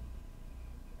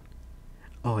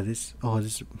 this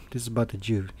is about the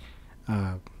Jew.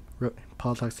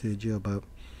 Paul talks to the Jew about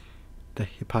the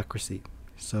hypocrisy.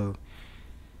 So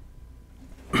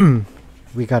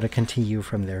we got to continue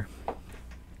from there.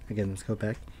 Again, let's go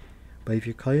back. But if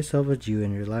you call yourself a Jew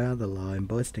and rely on the law and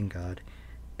boast in God,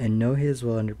 and know His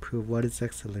will and approve what is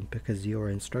excellent, because you are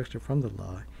instructed from the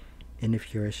law, and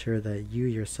if you are sure that you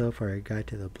yourself are a guide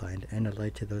to the blind and a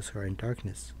light to those who are in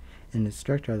darkness, an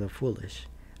instructor of the foolish,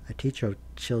 a teacher of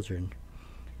children,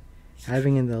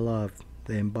 having in the law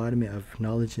the embodiment of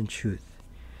knowledge and truth,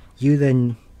 you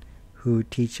then who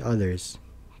teach others,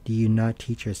 do you not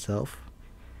teach yourself?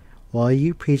 While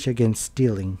you preach against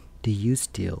stealing, do you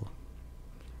steal?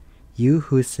 You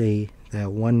who say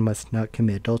that one must not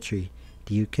commit adultery,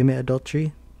 do you commit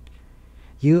adultery?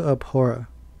 You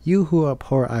who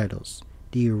abhor idols,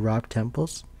 do you rob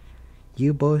temples?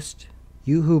 You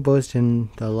who boast in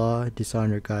the law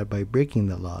dishonor God by breaking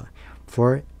the law.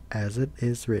 For as it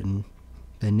is written,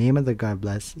 the name of the God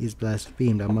blessed is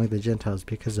blasphemed among the Gentiles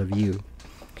because of you.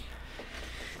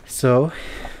 So,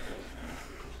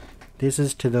 this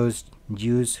is to those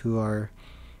Jews who are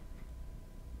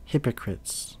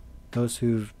hypocrites, those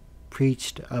who've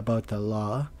preached about the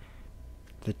law,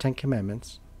 the 10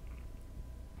 Commandments,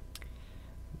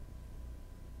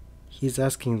 he's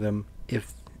asking them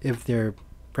if they're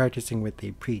practicing what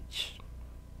they preach.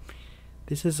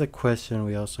 This is a question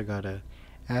we also gotta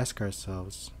ask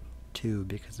ourselves too,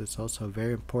 because it's also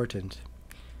very important.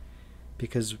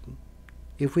 Because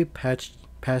if we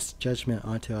pass judgment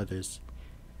onto others,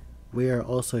 we are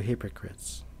also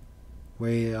hypocrites.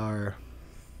 We are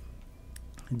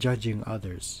judging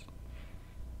others.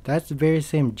 That very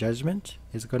same judgment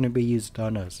is going to be used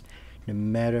on us, no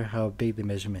matter how big the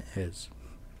measurement is.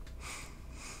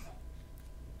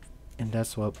 And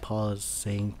that's what Paul is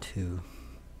saying to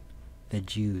the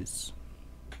Jews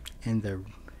and the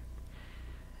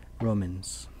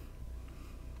Romans.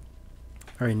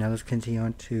 Alright, now let's continue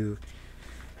on to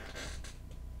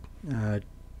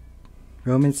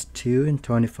Romans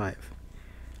 2:25.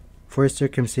 For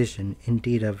circumcision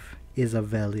indeed is of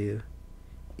value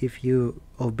if you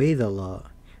obey the law,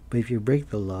 but if you break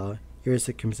the law, your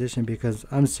circumcision becomes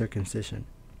uncircumcision.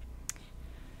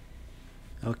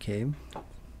 Okay,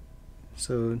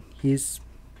 so he's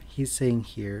saying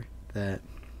here that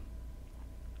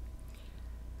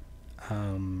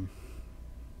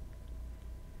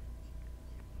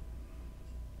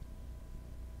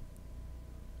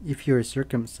if you're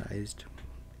circumcised,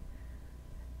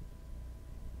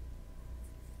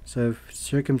 so if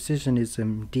circumcision is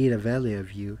indeed a value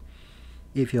of you,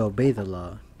 if you obey the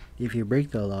law, if you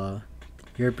break the law,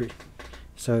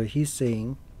 so he's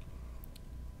saying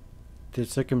the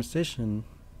circumcision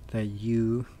that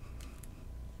you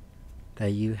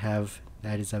have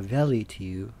that is of value to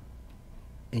you,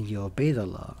 and you obey the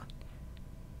law.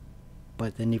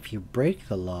 But then if you break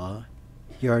the law,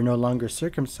 you are no longer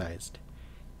circumcised.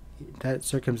 That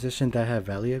circumcision that have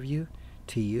value of you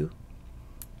to you,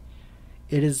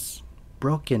 it is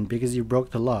broken because you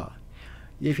broke the law.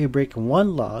 If you break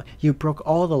one law, you broke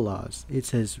all the laws. It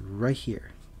says right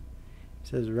here. It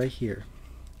says right here.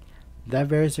 That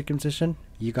very circumcision,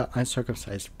 you got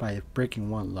uncircumcised by breaking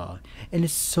one law. And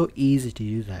it's so easy to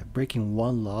do that. Breaking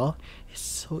one law is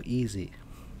so easy.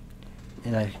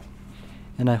 And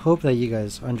I hope that you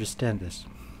guys understand this.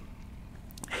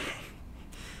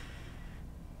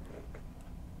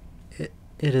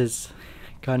 It is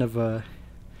kind of a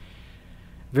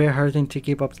very hard thing to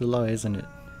keep up the law, isn't it?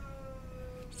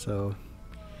 So,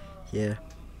 yeah.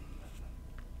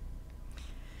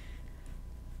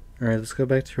 Alright, let's go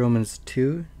back to Romans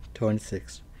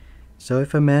 2:26. So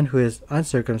if a man who is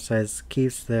uncircumcised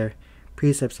keeps the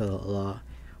precepts of the law,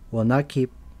 will not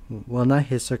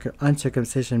his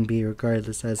uncircumcision be regarded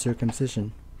as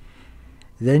circumcision?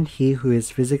 Then he who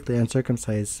is physically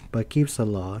uncircumcised but keeps the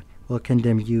law will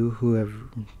condemn you who have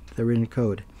the written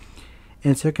code.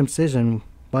 And circumcision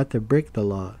but to break the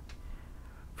law.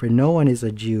 For no one is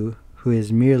a Jew who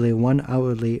is merely one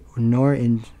outwardly, nor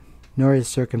is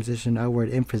circumcision outward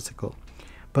and physical.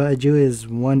 But a Jew is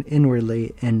one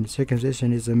inwardly, and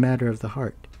circumcision is a matter of the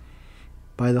heart,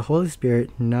 by the Holy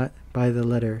Spirit, not by the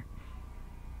letter.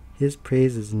 His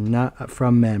praise is not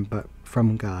from man, but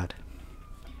from God.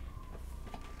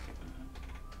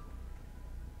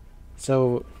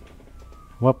 So,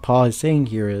 what Paul is saying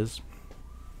here is,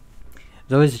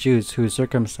 those Jews who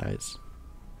circumcise,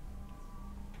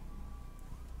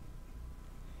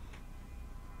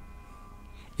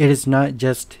 it is not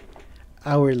just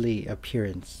outwardly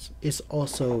appearance, it's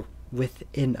also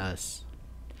within us,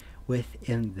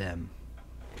 within them.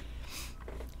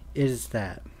 It is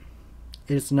that.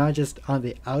 It is not just on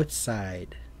the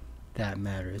outside that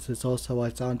matters, it's also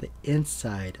what's on the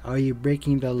inside. Are you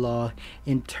breaking the law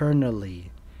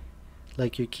internally?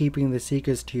 Like you're keeping the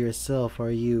secrets to yourself?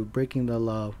 Are you breaking the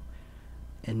law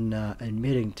and not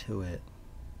admitting to it?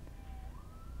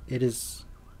 It is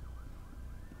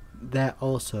that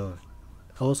also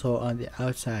on the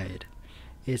outside.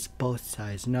 It's both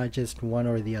sides, not just one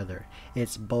or the other.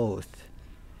 It's both.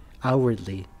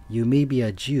 Outwardly, you may be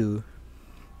a Jew,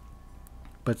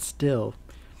 but still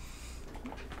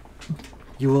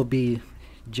you will be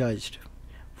judged.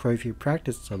 For if you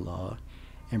practice the law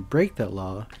and break the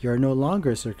law, you are no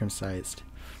longer circumcised.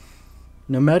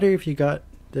 No matter if you got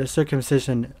the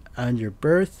circumcision on your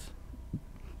birth,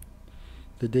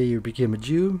 the day you became a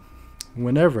Jew,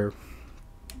 whenever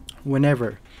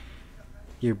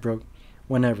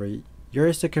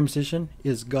your circumcision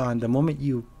is gone the moment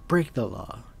you break the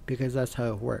law, because that's how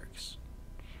it works.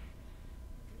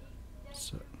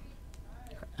 So,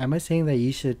 am I saying that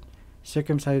you should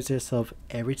circumcise yourself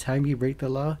every time you break the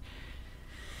law?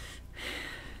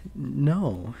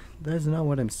 No, that's not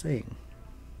what I'm saying.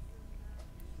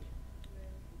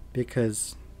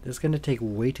 Because it's going to take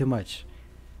way too much.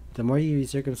 The more you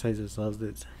circumcise yourselves,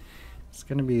 it's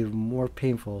going to be more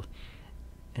painful.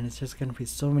 And it's just going to be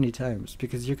so many times,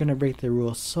 because you're going to break the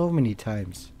rule so many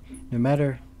times, no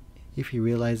matter if you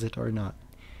realize it or not.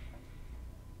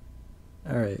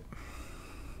 Alright.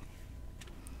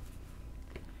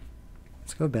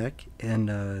 Let's go back and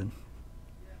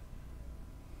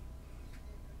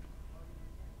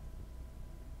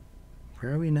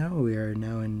where are we now? We are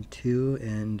now in 2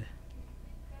 and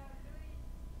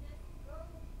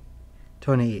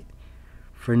 28.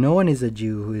 For no one is a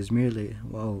Jew who is merely...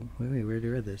 Whoa, wait, where did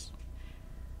I read this?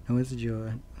 No one is a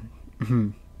Jew...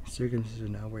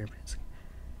 circumcision now wearing pants.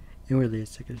 Inwardly it's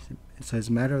circumcision. So it's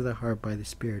a matter of the heart by the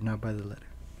Spirit, not by the letter.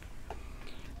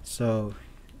 So,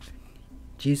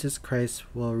 Jesus Christ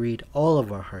will read all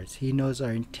of our hearts. He knows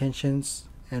our intentions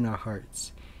and our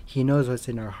hearts. He knows what's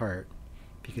in our heart,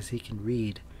 because he can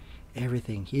read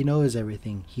everything. He knows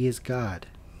everything. He is God.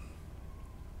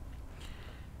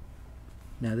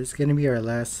 Now this is going to be our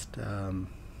last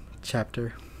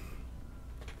chapter.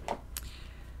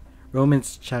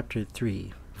 Romans chapter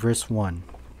 3, verse 1.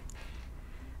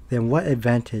 Then what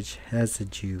advantage has the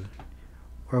Jew?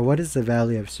 Or what is the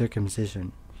value of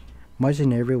circumcision? Much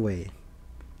in every way.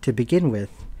 To begin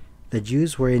with, the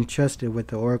Jews were entrusted with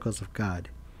the oracles of God.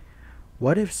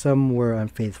 What if some were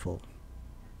unfaithful?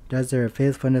 Does their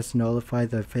faithfulness nullify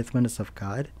the faithfulness of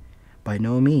God? By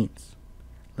no means.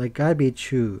 Let God be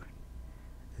true,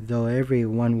 though every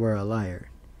one were a liar,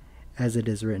 as it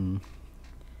is written,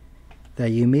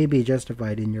 that you may be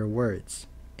justified in your words,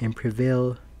 and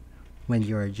prevail when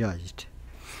you are judged.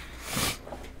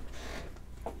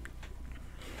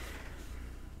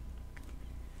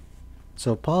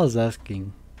 So Paul is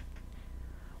asking,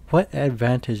 what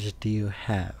advantage do you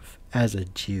have as a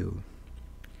Jew?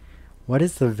 What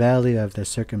is the value of the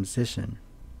circumcision?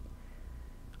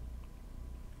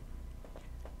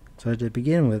 So to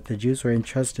begin with, the Jews were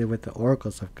entrusted with the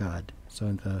oracles of God.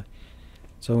 So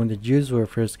when the Jews were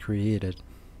first created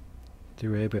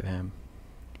through Abraham,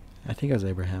 I think it was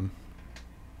Abraham,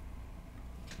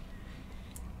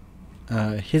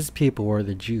 his people were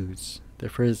the Jews, the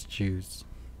first Jews,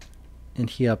 and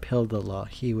he upheld the law.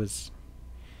 He was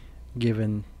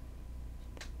given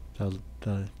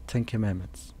the Ten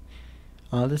Commandments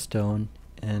on the stone,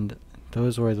 and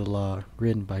those were the law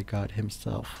written by God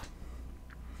himself.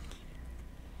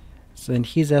 So and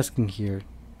he's asking here,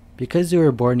 because you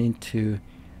were born into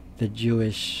the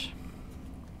Jewish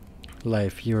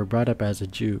life, you were brought up as a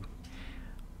Jew,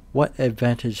 what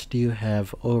advantage do you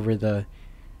have over the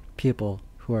people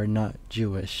who are not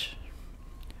Jewish?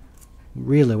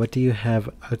 Really, what do you have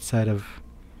outside of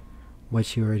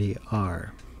what you already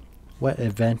are? What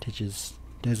advantages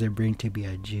does it bring to be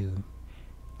a Jew?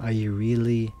 Are you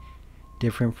really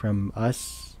different from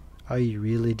us? Are you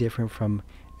really different from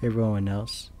everyone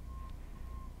else?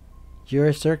 You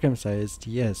are circumcised,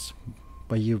 yes,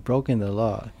 but you've broken the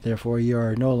law. Therefore, you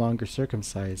are no longer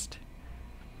circumcised,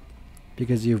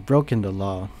 because you've broken the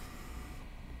law.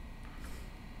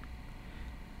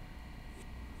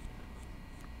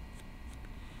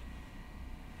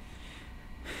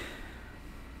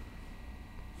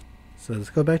 So let's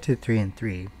go back to 3 and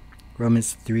 3.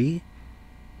 Romans 3,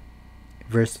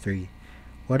 verse 3.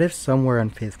 What if some were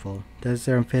unfaithful? Does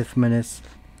their unfaithfulness...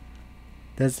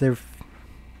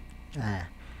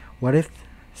 What if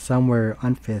some were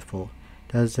unfaithful?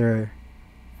 Does their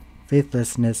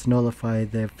faithlessness nullify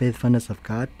the faithfulness of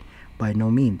God? By no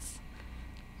means.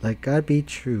 Let God be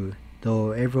true,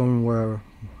 though everyone were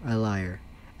a liar,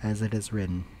 as it is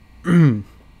written.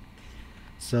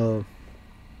 So,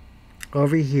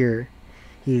 over here,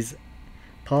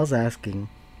 Paul's asking,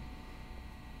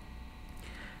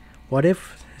 what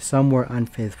if some were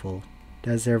unfaithful?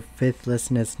 Does their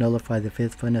faithlessness nullify the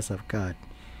faithfulness of God?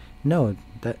 No,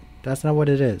 that's not what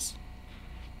it is.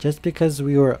 Just because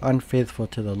we were unfaithful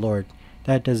to the Lord,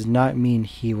 that does not mean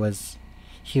He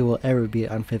will ever be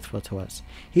unfaithful to us.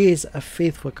 He is a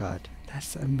faithful God.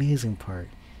 That's the amazing part.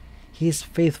 He's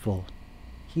faithful.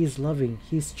 He's loving.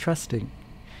 He's trusting.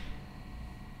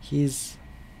 He's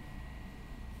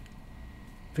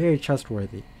very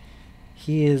trustworthy.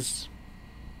 He is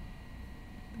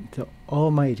the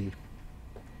Almighty.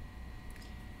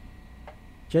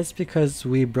 Just because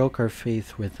we broke our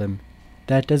faith with Him,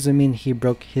 that doesn't mean He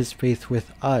broke His faith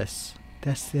with us.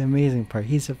 That's the amazing part.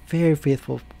 He's a very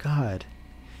faithful God.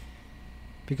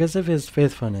 Because of His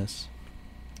faithfulness,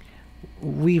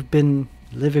 we've been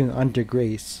living under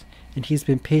grace, and He's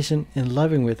been patient and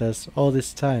loving with us all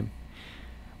this time.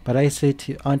 But I say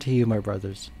unto you, my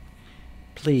brothers,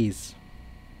 please,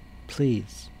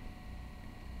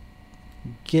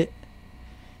 get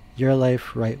your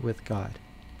life right with God.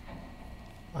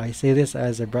 I say this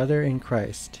as a brother in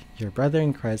Christ. Your brother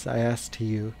in Christ, I ask to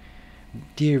you,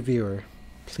 Dear viewer,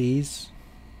 please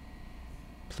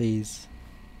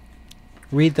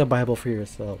read the Bible for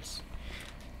yourselves.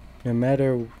 No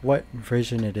matter what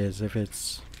version it is, if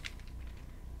it's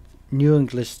New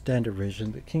English Standard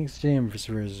Version, the King James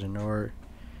Version, or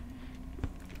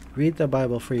read the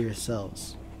Bible for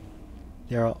yourselves.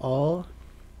 They are all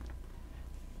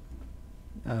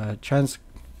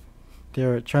they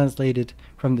are translated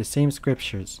from the same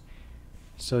scriptures.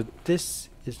 So this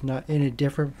is not any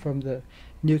different from the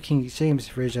New King James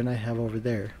Version I have over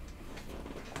there.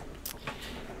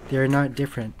 They are not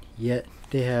different, yet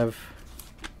they have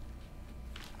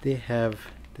the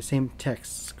same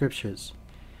text, scriptures.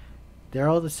 They're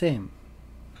all the same.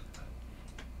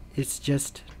 It's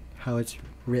just how it's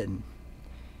written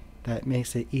that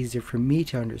makes it easier for me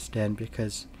to understand,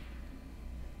 because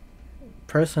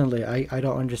personally I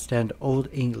don't understand Old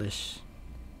English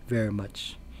very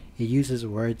much. It uses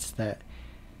words that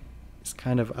is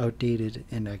kind of outdated,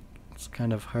 and it's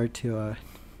kind of hard to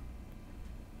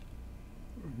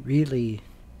really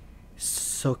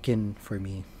soak in for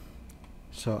me.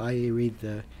 So I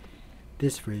read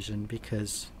this version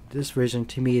because this version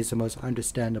to me is the most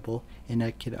understandable, and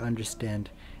I can understand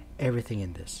everything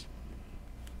in this.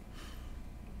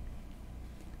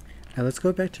 Now let's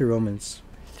go back to Romans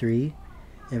 3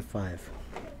 and 5.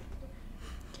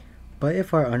 But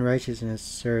if our unrighteousness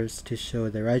serves to show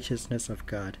the righteousness of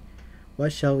God,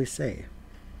 what shall we say?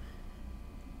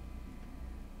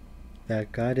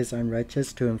 That God is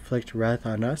unrighteous to inflict wrath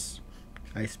on us?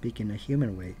 I speak in a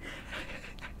human way.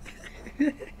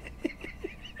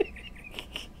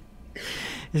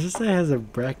 It's just that it has a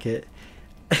bracket.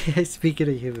 I speak in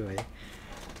a human way.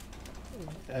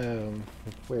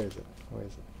 Where is it?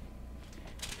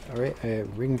 Alright,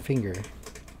 ring finger.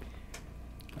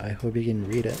 I hope you can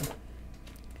read it.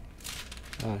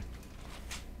 Can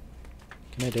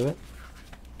I do it?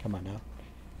 Come on now.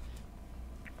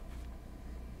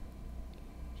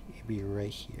 It'll be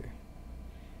right here.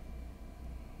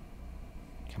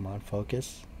 Come on,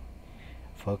 focus.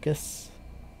 Focus.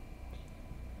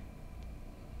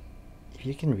 If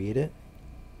you can read it,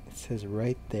 it says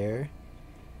right there,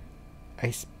 I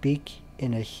speak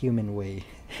in a human way.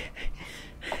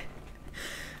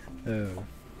 Oh.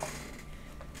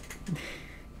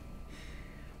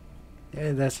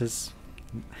 Yeah, that's just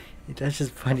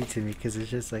funny to me, because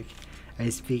it's just like, I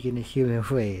speak in a human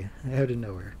way out of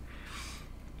nowhere.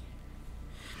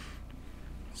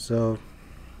 So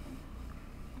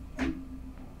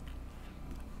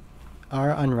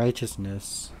our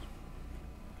unrighteousness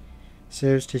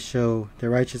serves to show the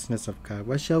righteousness of God.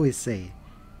 What shall we say?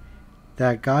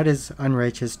 That God is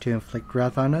unrighteous to inflict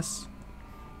wrath on us?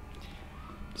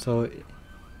 So,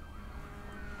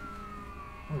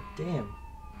 oh damn.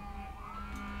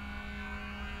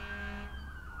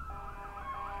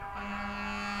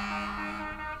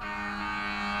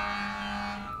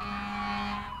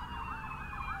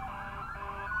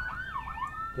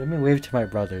 Let me wave to my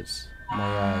brothers. All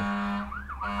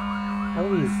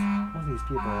these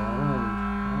people.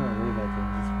 I don't want to wave at them.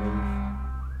 Just wave.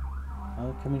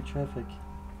 Oncoming traffic.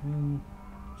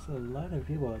 There's a lot of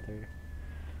people out there.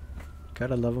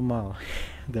 Gotta love them all.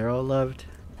 They're all loved,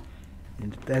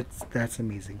 and that's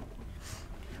amazing.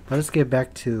 But let's get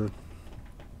back to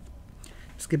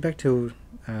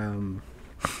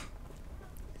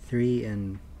 3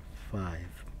 and 5.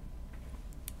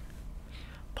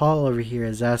 Paul over here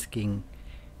is asking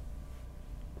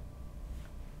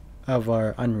of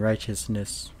our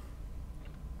unrighteousness.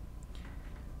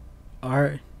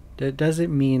 That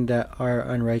doesn't mean that our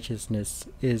unrighteousness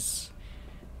is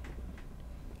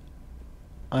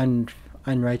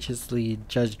unrighteously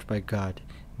judged by God.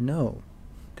 No,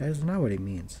 that is not what it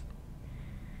means.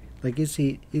 Like, is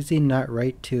he not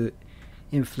right to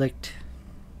inflict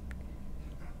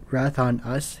wrath on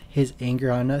us, his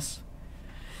anger on us?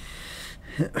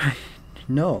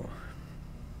 No,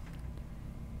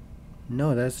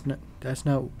 that's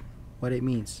not what it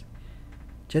means.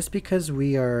 Just because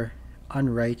we are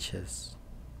unrighteous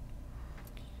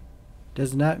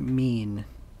does not mean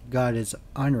God is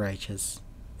unrighteous,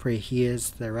 for he is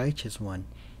the righteous one.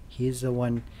 He is the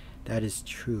one that is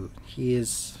true. He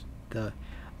is the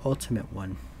ultimate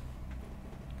one.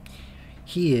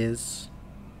 He is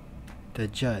the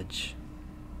judge.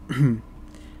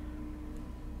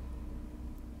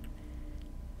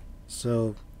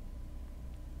 So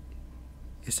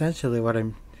essentially what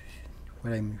I'm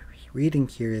reading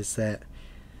here is that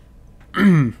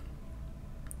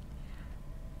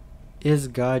is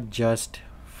God just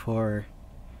for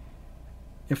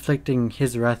inflicting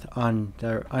his wrath on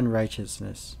their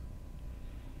unrighteousness?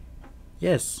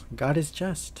 Yes, God is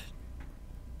just,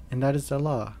 and that is the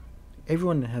law.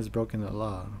 Everyone has broken the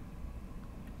law.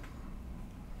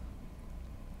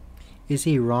 Is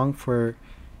he wrong for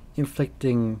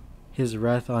inflicting his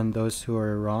wrath on those who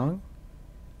are wrong?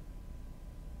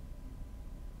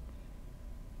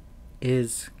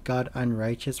 Is God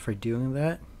unrighteous for doing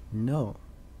that? No.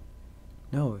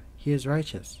 No, he is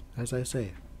righteous, as I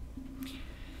say.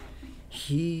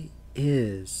 He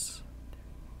is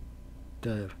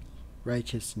the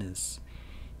righteousness.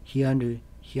 He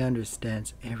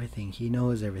understands everything. He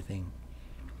knows everything.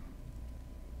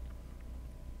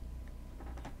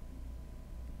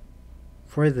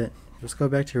 Let's go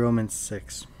back to Romans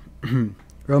 6.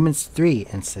 Romans 3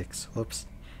 and 6. Whoops.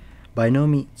 By no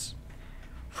means.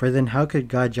 For then how could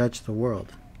God judge the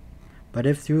world? But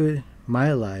if through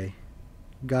my lie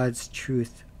God's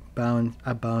truth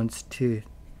abounds to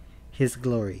his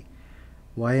glory,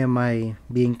 why am I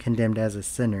being condemned as a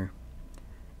sinner?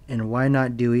 And why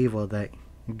not do evil that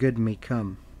good may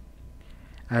come?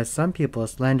 As some people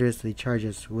slanderously charge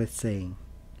us with saying,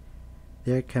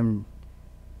 their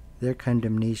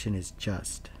condemnation is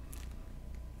just.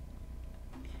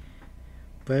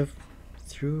 But if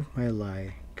through my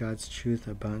lie God's truth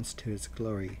abounds to his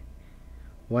glory,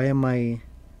 why am I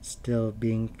still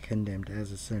being condemned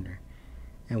as a sinner?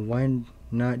 And why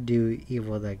not do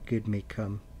evil that good may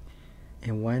come?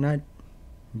 And why not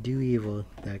do evil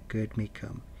that good may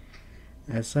come?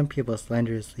 As some people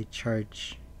slanderously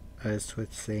charge us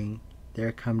with saying,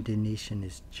 their condemnation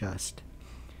is just.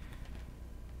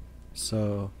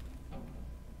 So,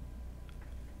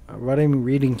 what I'm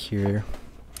reading here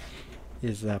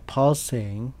is that Paul's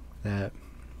saying that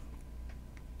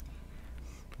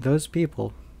those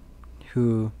people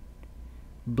who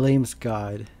blames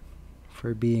God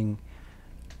for being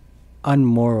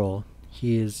unmoral,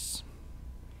 he is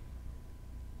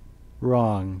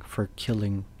wrong for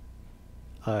killing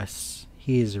us.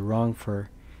 He is wrong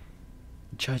for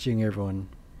judging everyone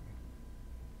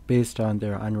based on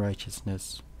their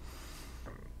unrighteousness.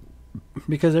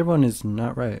 Because everyone is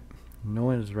not right. No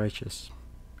one is righteous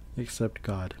except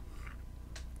God.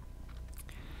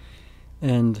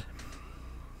 And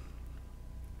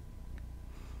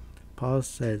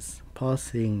Paul's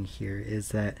saying here is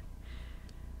that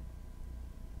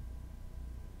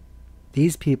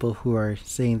these people who are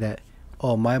saying that,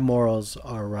 oh, my morals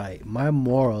are right, my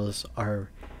morals are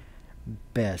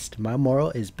best, my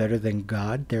moral is better than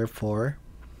God, therefore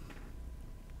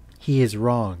he is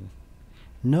wrong.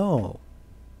 No,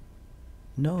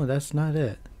 that's not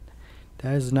it.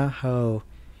 That is not how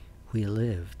we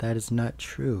live. That is not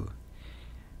true.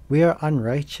 We are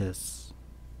unrighteous,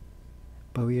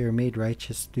 but we are made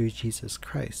righteous through Jesus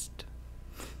Christ.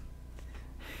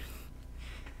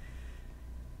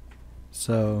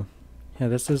 So, yeah,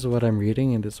 this is what I'm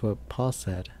reading, and this is what Paul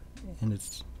said, and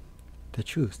it's the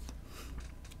truth.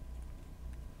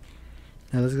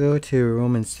 Now let's go to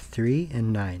Romans 3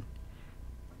 and 9.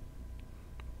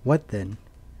 What then?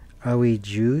 Are we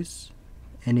Jews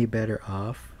any better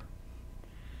off?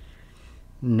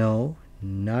 No,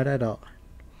 not at all.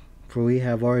 For we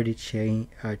have already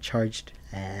charged.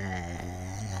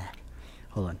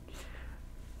 Hold on.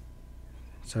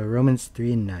 So Romans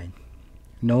 3 and 9.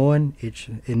 No one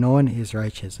is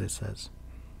righteous, it says.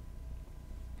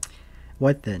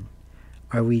 What then?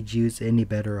 Are we Jews any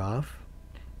better off?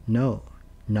 No,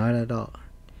 not at all.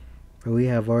 For we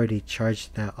have already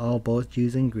charged that all, both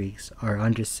Jews and Greeks, are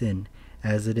under sin,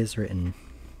 as it is written,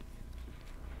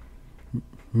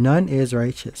 none is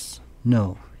righteous.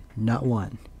 No, not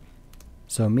one.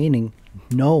 So meaning,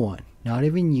 no one, not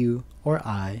even you or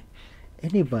I,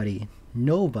 anybody,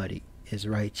 nobody is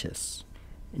righteous.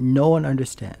 No one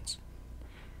understands.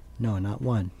 No, not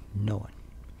one. No one.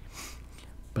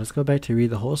 But let's go back to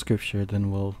read the whole scripture, then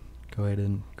we'll go ahead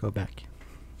and go back.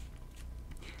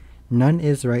 None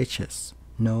is righteous.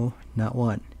 No, not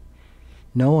one.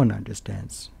 No one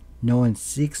understands. No one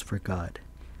seeks for God.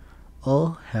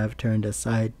 All have turned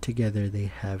aside. Together they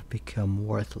have become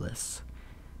worthless.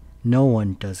 No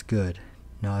one does good,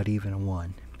 not even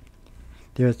one.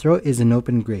 Their throat is an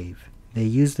open grave. They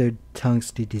use their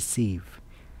tongues to deceive.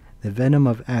 The venom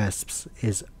of asps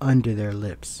is under their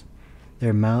lips.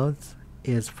 Their mouth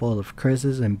is full of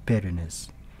curses and bitterness.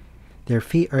 Their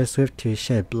feet are swift to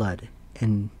shed blood,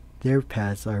 and their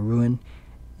paths are ruin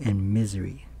and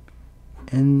misery.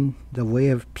 And the way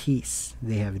of peace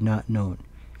they have not known.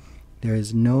 There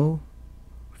is no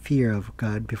fear of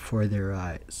God before their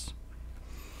eyes.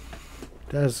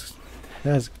 That's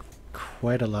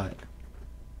quite a lot.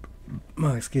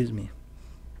 Oh, excuse me.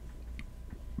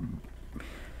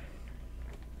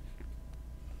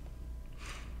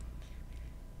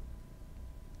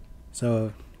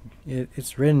 So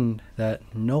it's written that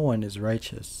no one is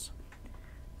righteous.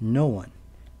 No one.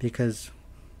 Because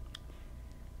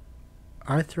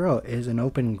our throat is an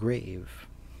open grave.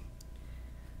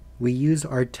 We use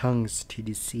our tongues to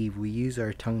deceive. We use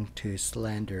our tongue to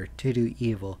slander, to do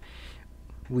evil.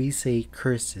 We say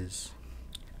curses.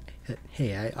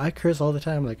 Hey, I curse all the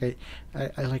time. Like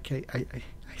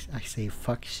I say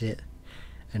fuck shit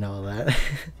and all that.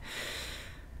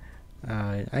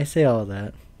 I say all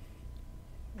that,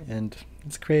 and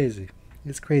it's crazy.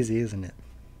 It's crazy, isn't it?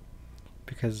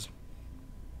 Because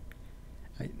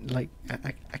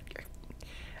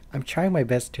I'm trying my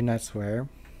best to not swear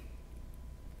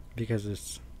because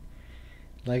it's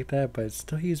like that, but I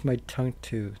still use my tongue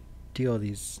to do all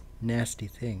these nasty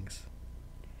things.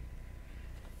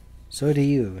 So do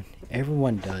you.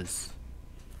 Everyone does.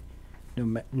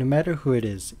 No matter who it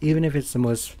is, even if it's the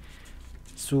most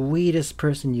sweetest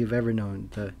person you've ever known,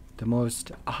 the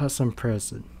most awesome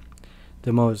person,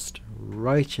 the most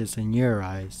righteous in your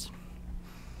eyes,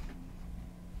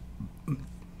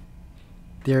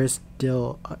 they're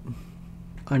still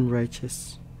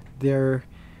unrighteous. They're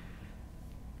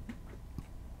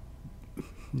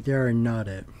not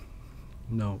it.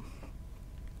 No.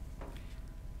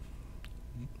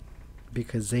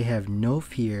 Because they have no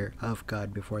fear of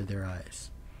God before their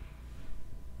eyes.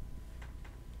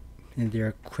 And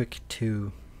they're quick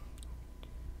to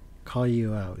call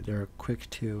you out. They're quick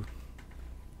to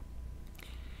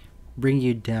bring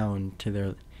you down to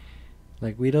their...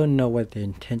 Like, we don't know what the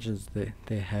intentions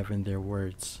they have in their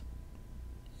words.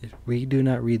 We do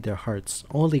not read their hearts.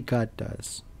 Only God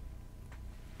does.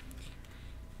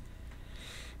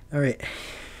 Alright.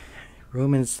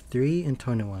 Romans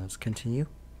 3:21. Let's continue.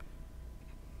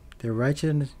 The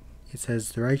righteousness, it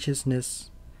says the righteousness.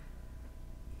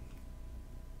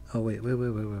 Oh wait, hold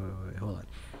on.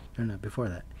 No, before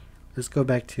that. Let's go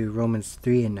back to Romans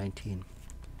 3:19.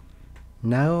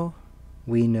 Now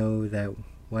we know that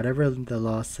whatever the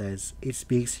law says, it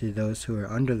speaks to those who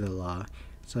are under the law,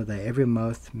 so that every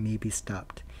mouth may be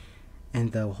stopped,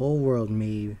 and the whole world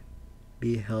may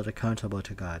be held accountable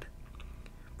to God.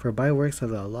 For by works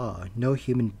of the law, no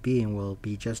human being will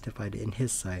be justified in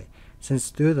his sight,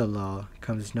 since through the law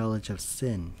comes knowledge of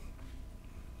sin.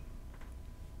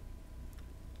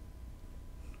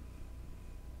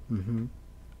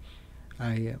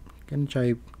 I gonna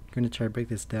try to break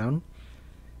this down.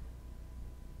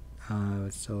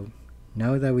 So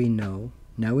now we know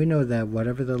that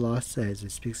whatever the law says,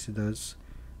 it speaks to those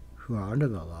who are under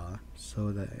the law,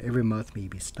 so that every mouth may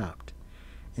be stopped,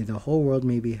 and the whole world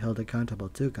may be held accountable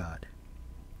to God.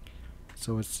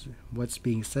 So what's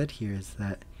being said here is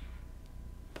that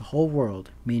the whole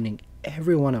world, meaning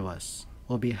every one of us,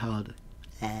 will be held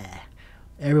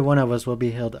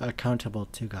accountable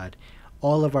to God.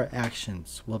 All of our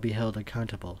actions will be held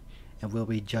accountable and will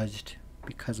be judged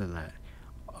because of that.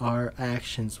 Our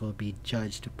actions will be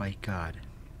judged by God.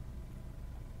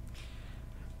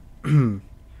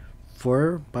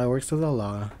 For by works of the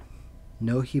law,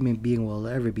 no human being will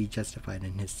ever be justified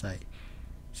in his sight,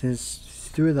 since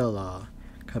through the law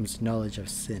comes knowledge of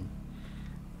sin.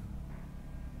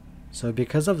 So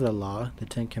because of the law, the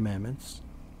 10 Commandments,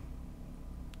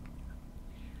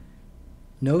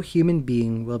 no human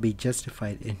being will be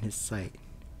justified in his sight.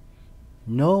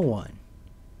 No one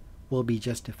will be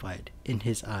justified in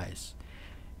his eyes.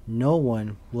 No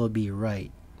one will be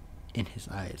right in his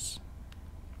eyes.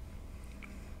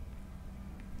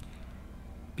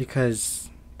 Because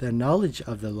the knowledge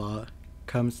of the law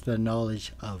comes the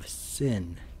knowledge of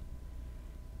sin.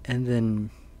 And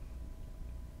then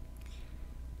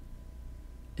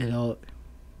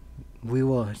we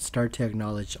will start to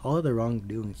acknowledge all the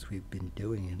wrongdoings we've been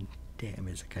doing, and damn,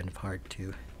 it's kind of hard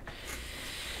to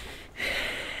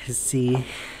see.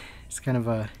 It's kind of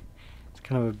a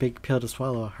big pill to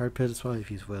swallow, a hard pill to swallow, if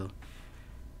you will.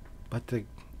 But the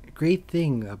great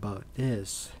thing about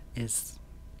this is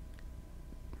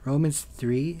Romans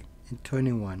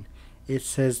 3:21. It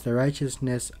says the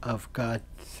righteousness of God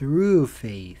through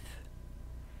faith.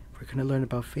 We're going to learn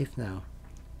about faith now.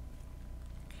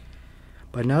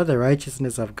 But now the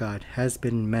righteousness of God has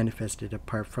been manifested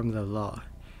apart from the law.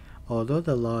 Although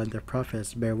the law and the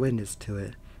prophets bear witness to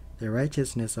it, the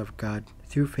righteousness of God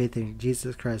through faith in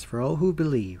Jesus Christ for all who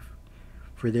believe.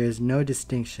 For there is no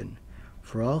distinction,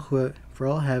 for all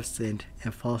have sinned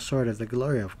and fall short of the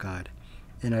glory of God,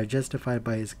 and are justified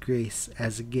by his grace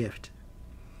as a gift,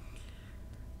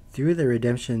 through the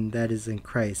redemption that is in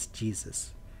Christ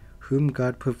Jesus, whom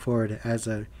God put forward as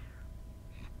a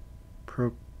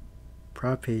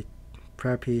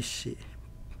propitiation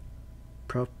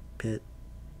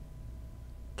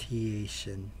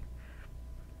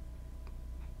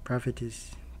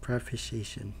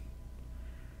propitiation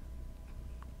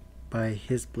by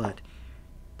his blood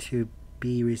to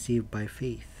be received by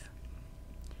faith.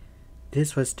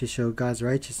 This was to show God's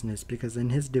righteousness, because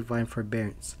in his divine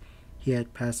forbearance he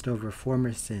had passed over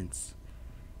former sins.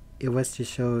 It was to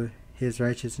show his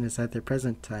righteousness at the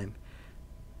present time,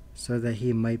 so that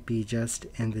he might be just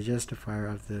and the justifier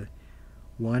of the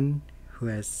one who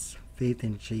has faith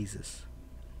in Jesus.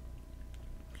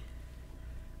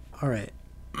 Alright.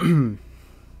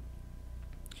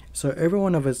 So every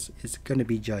one of us is going to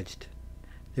be judged.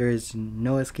 There is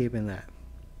no escaping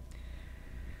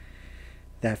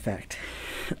that fact.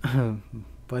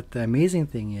 But the amazing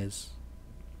thing is,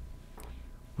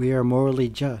 we are morally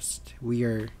just. We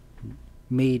are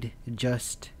made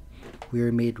just. We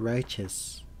are made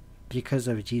righteous because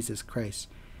of Jesus Christ.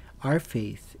 Our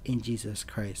faith in Jesus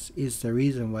Christ is the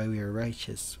reason why we are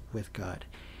righteous with God.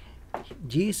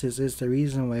 Jesus is the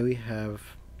reason why we have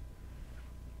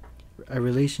a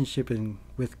relationship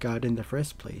with God in the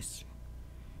first place,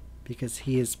 because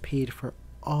he has paid for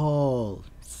all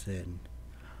sin,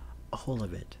 all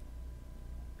of it.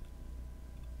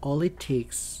 All it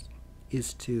takes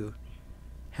is to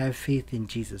have faith in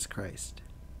Jesus Christ.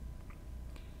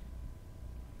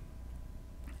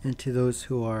 And to those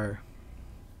who are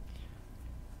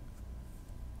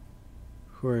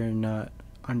not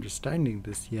understanding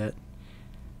this yet,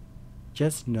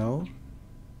 just know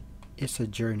it's a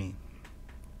journey.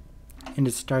 And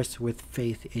it starts with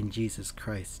faith in Jesus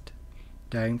Christ,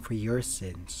 dying for your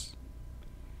sins.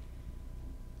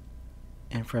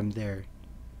 And from there,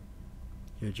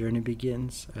 your journey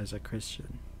begins as a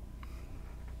Christian.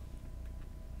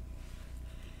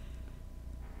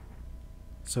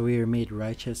 So we are made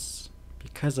righteous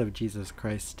because of Jesus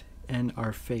Christ and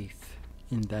our faith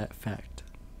in that fact.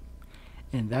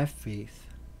 In that faith,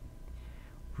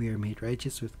 we are made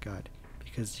righteous with God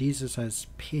because Jesus has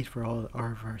paid for all of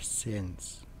our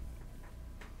sins.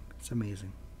 It's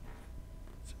amazing.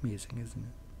 It's amazing, isn't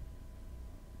it?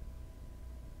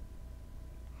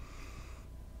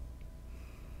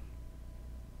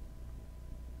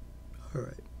 All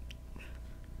right.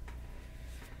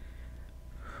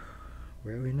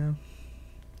 Where are we now?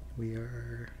 We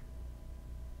are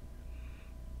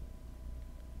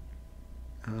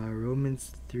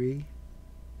Romans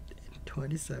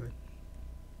 3:27.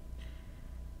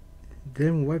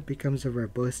 Then what becomes of our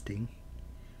boasting?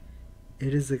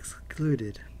 It is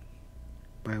excluded.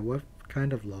 By what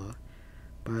kind of law?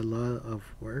 By law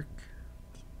of work?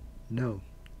 No,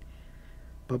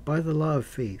 but by the law of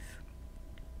faith.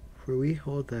 For we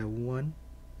hold that one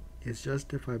is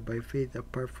justified by faith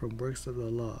apart from works of the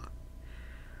law.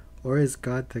 Or is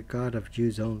God the God of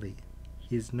Jews only?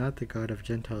 He is not the God of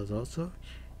Gentiles also?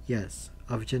 Yes,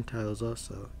 of Gentiles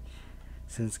also,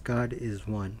 since God is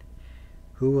one.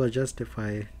 Who will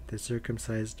justify the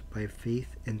circumcised by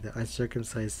faith and the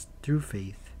uncircumcised through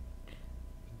faith?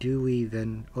 Do we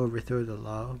then overthrow the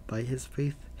law by his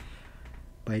faith?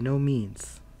 By no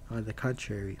means. On the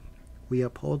contrary, we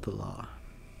uphold the law.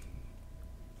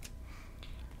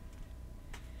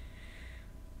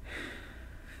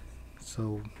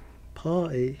 So Paul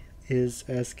is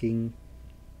asking,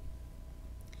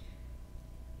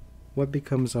 what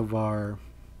becomes of our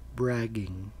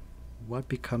bragging? What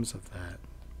becomes of that?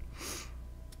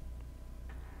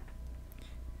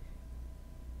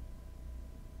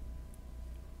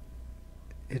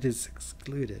 It is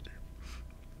excluded.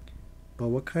 But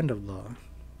what kind of law?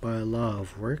 By a law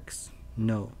of works?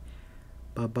 No,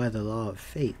 but by the law of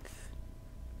faith.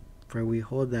 For we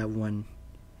hold that one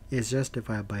is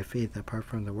justified by faith apart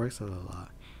from the works of the law.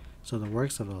 So the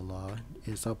works of the law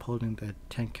is upholding the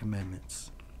 10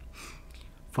 Commandments,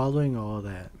 following all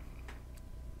that,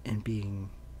 and being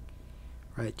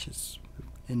righteous,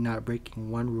 and not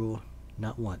breaking one rule,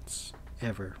 not once,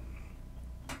 ever.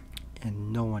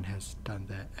 And no one has done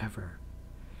that ever,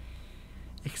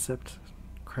 except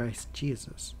Christ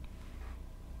Jesus.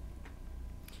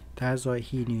 That's why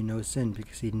he knew no sin,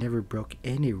 because he never broke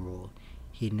any rule.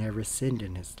 He never sinned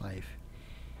in his life.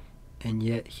 And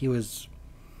yet he was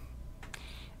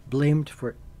blamed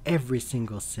for every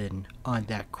single sin on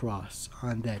that cross,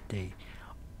 on that day.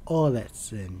 All that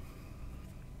sin.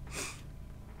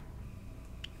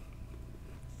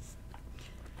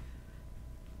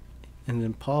 And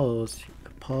then Paul's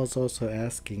also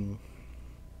asking,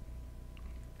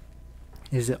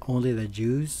 is it only the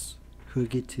Jews who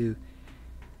get to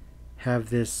have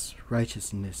this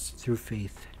righteousness through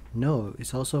faith? No,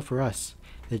 it's also for us,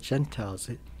 the Gentiles.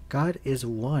 God is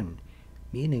one,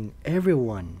 meaning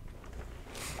everyone.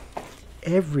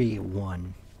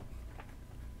 Everyone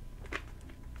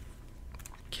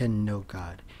can know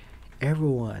God.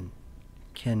 everyone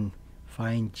can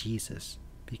find Jesus,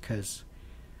 because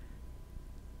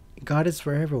God is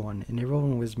for everyone, and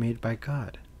everyone was made by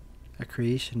God. A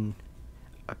creation,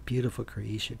 a beautiful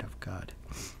creation of God.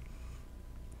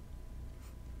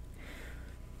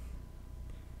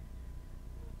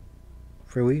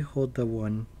 For we hold the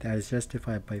one that is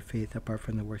justified by faith apart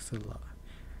from the works of the law.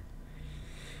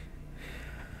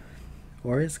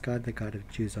 Or is God the God of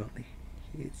Jews only?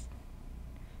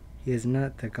 He is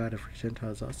not the God of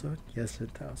Gentiles also? Yes,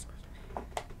 Gentiles.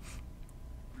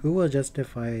 Who will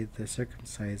justify the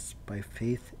circumcised by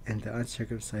faith and the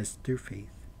uncircumcised through faith?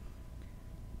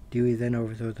 Do we then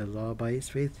overthrow the law by his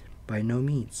faith? By no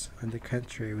means. On the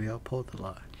contrary, we uphold the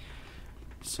law.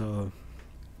 So,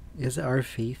 is it our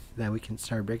faith that we can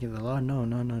start breaking the law? No.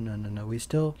 We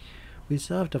still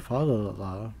have to follow the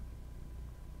law.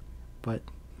 But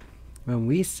when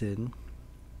we sin,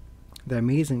 the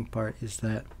amazing part is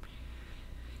that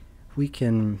we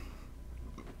can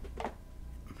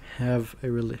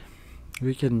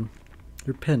we can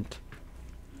repent.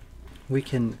 We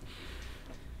can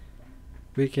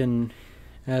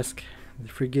ask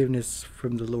forgiveness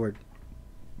from the Lord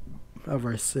of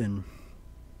our sin.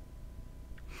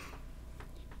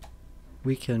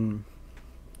 We can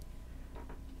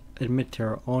admit to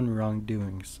our own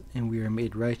wrongdoings, and we are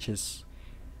made righteous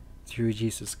through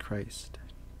Jesus Christ.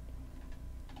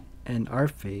 And our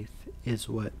faith is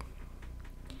what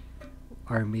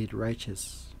are made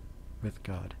righteous with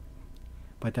God.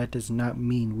 But that does not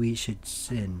mean we should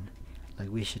sin,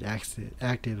 like we should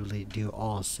actively do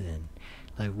all sin,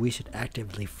 like we should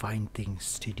actively find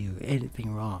things to do,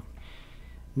 anything wrong.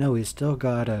 No, we still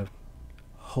gotta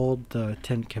hold the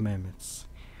 10 Commandments.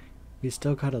 We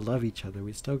still gotta love each other.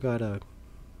 We still have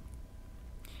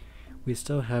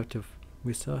to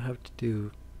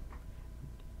do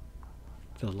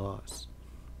the laws.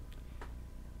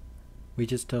 We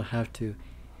just still have to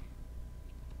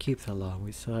keep the law.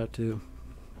 We still have to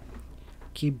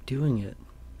keep doing it.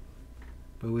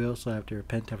 But we also have to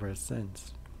repent of our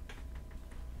sins.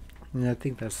 And I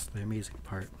think that's the amazing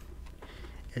part,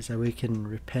 is that we can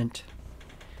repent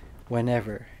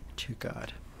whenever to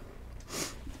God.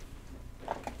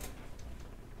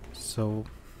 So,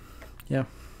 yeah.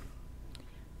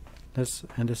 Let's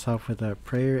end this off with a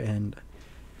prayer and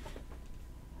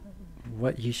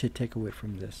what you should take away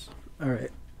from this.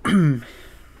 Alright.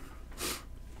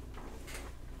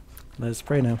 Let's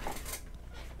pray now.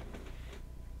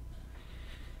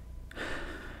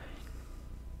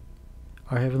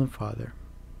 Our Heavenly Father,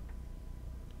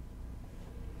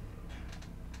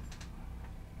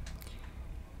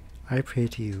 I pray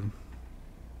to you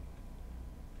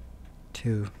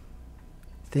to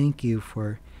thank you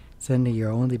for sending your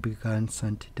only begotten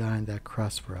Son to die on that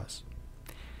cross for us,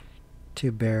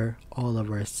 to bear all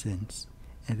of our sins,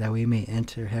 and that we may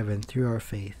enter heaven through our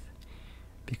faith.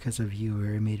 Because of you we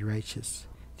are made righteous,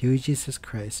 through Jesus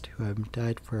Christ, who have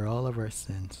died for all of our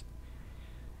sins,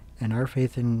 and our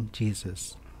faith in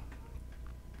Jesus.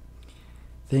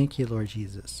 Thank you, Lord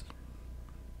Jesus,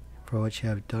 for what you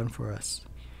have done for us,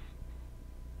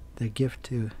 the gift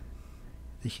to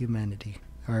the humanity,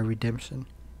 our redemption,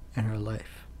 and our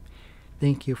life.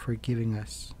 Thank you for giving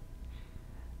us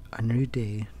a new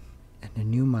day, and a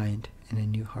new mind, and a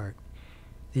new heart.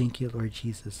 Thank you, Lord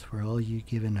Jesus, for all you've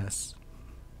given us.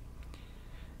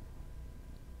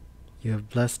 You have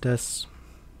blessed us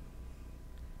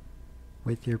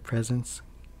with your presence,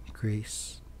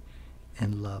 grace,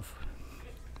 and love.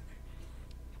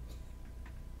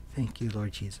 Thank you,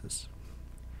 Lord Jesus,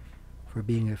 for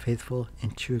being a faithful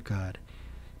and true God,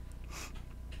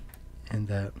 and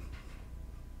that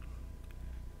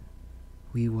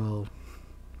we will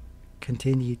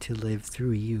continue to live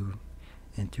through you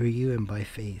and by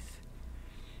faith.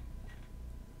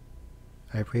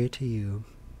 I pray to you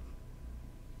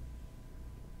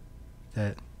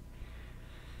that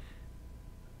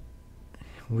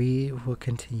we will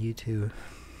continue to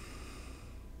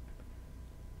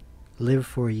live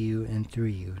for you and through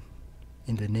you.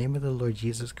 In the name of the Lord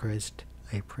Jesus Christ,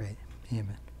 I pray.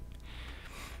 Amen.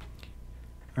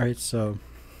 Alright, so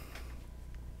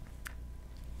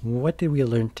what did we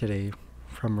learn today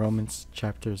from Romans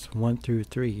chapters 1 through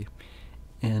 3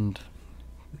 and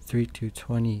 3 to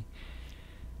 29?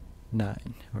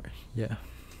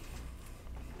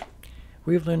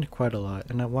 We've learned quite a lot,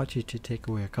 and I want you to take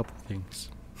away a couple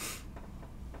things.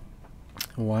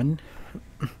 One,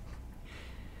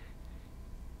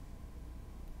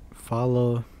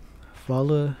 follow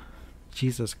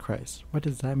Jesus Christ. What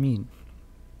does that mean?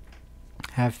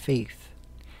 Have faith.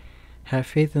 Have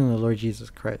faith in the Lord Jesus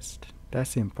Christ.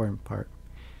 That's the important part.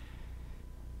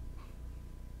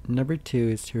 Number 2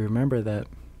 is to remember that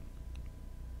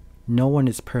no one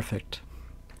is perfect.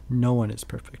 No one is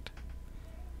perfect.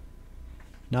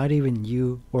 Not even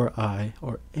you or I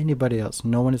or anybody else.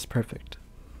 No one is perfect.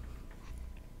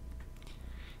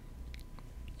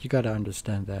 You gotta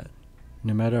understand that.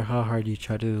 No matter how hard you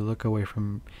try to look away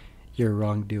from your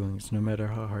wrongdoings, no matter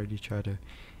how hard you try to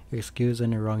excuse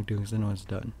any wrongdoings anyone's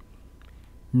done,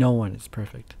 no one is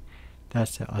perfect.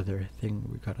 That's the other thing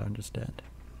we gotta understand.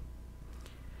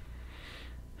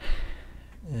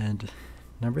 And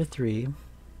number 3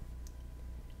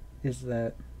 is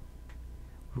that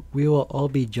we will all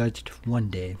be judged one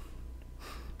day.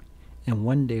 And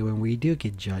one day when we do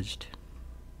get judged,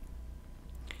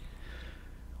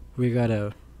 we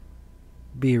gotta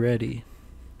be ready.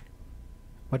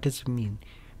 What does it mean?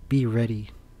 Be ready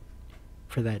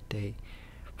for that day.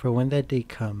 For when that day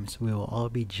comes, we will all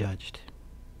be judged.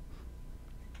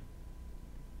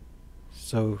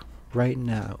 So right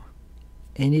now,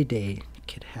 any day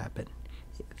could happen.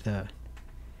 The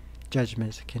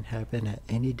judgment can happen at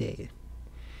any day.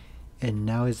 And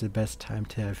now is the best time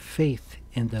to have faith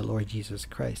in the Lord Jesus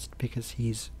Christ, because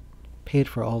He's paid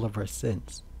for all of our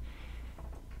sins.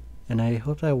 And I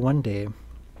hope that one day,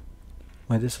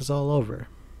 when this is all over,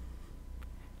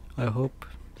 I hope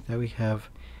that we have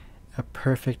a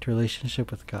perfect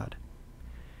relationship with God.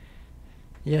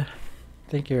 Yeah,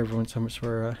 thank you everyone so much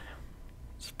for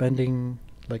spending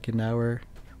like an hour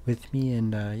with me,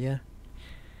 and yeah,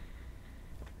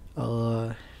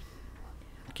 I'll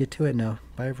get to it now.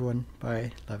 Bye everyone.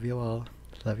 Bye. Love you all.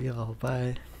 Love you all.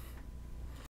 Bye.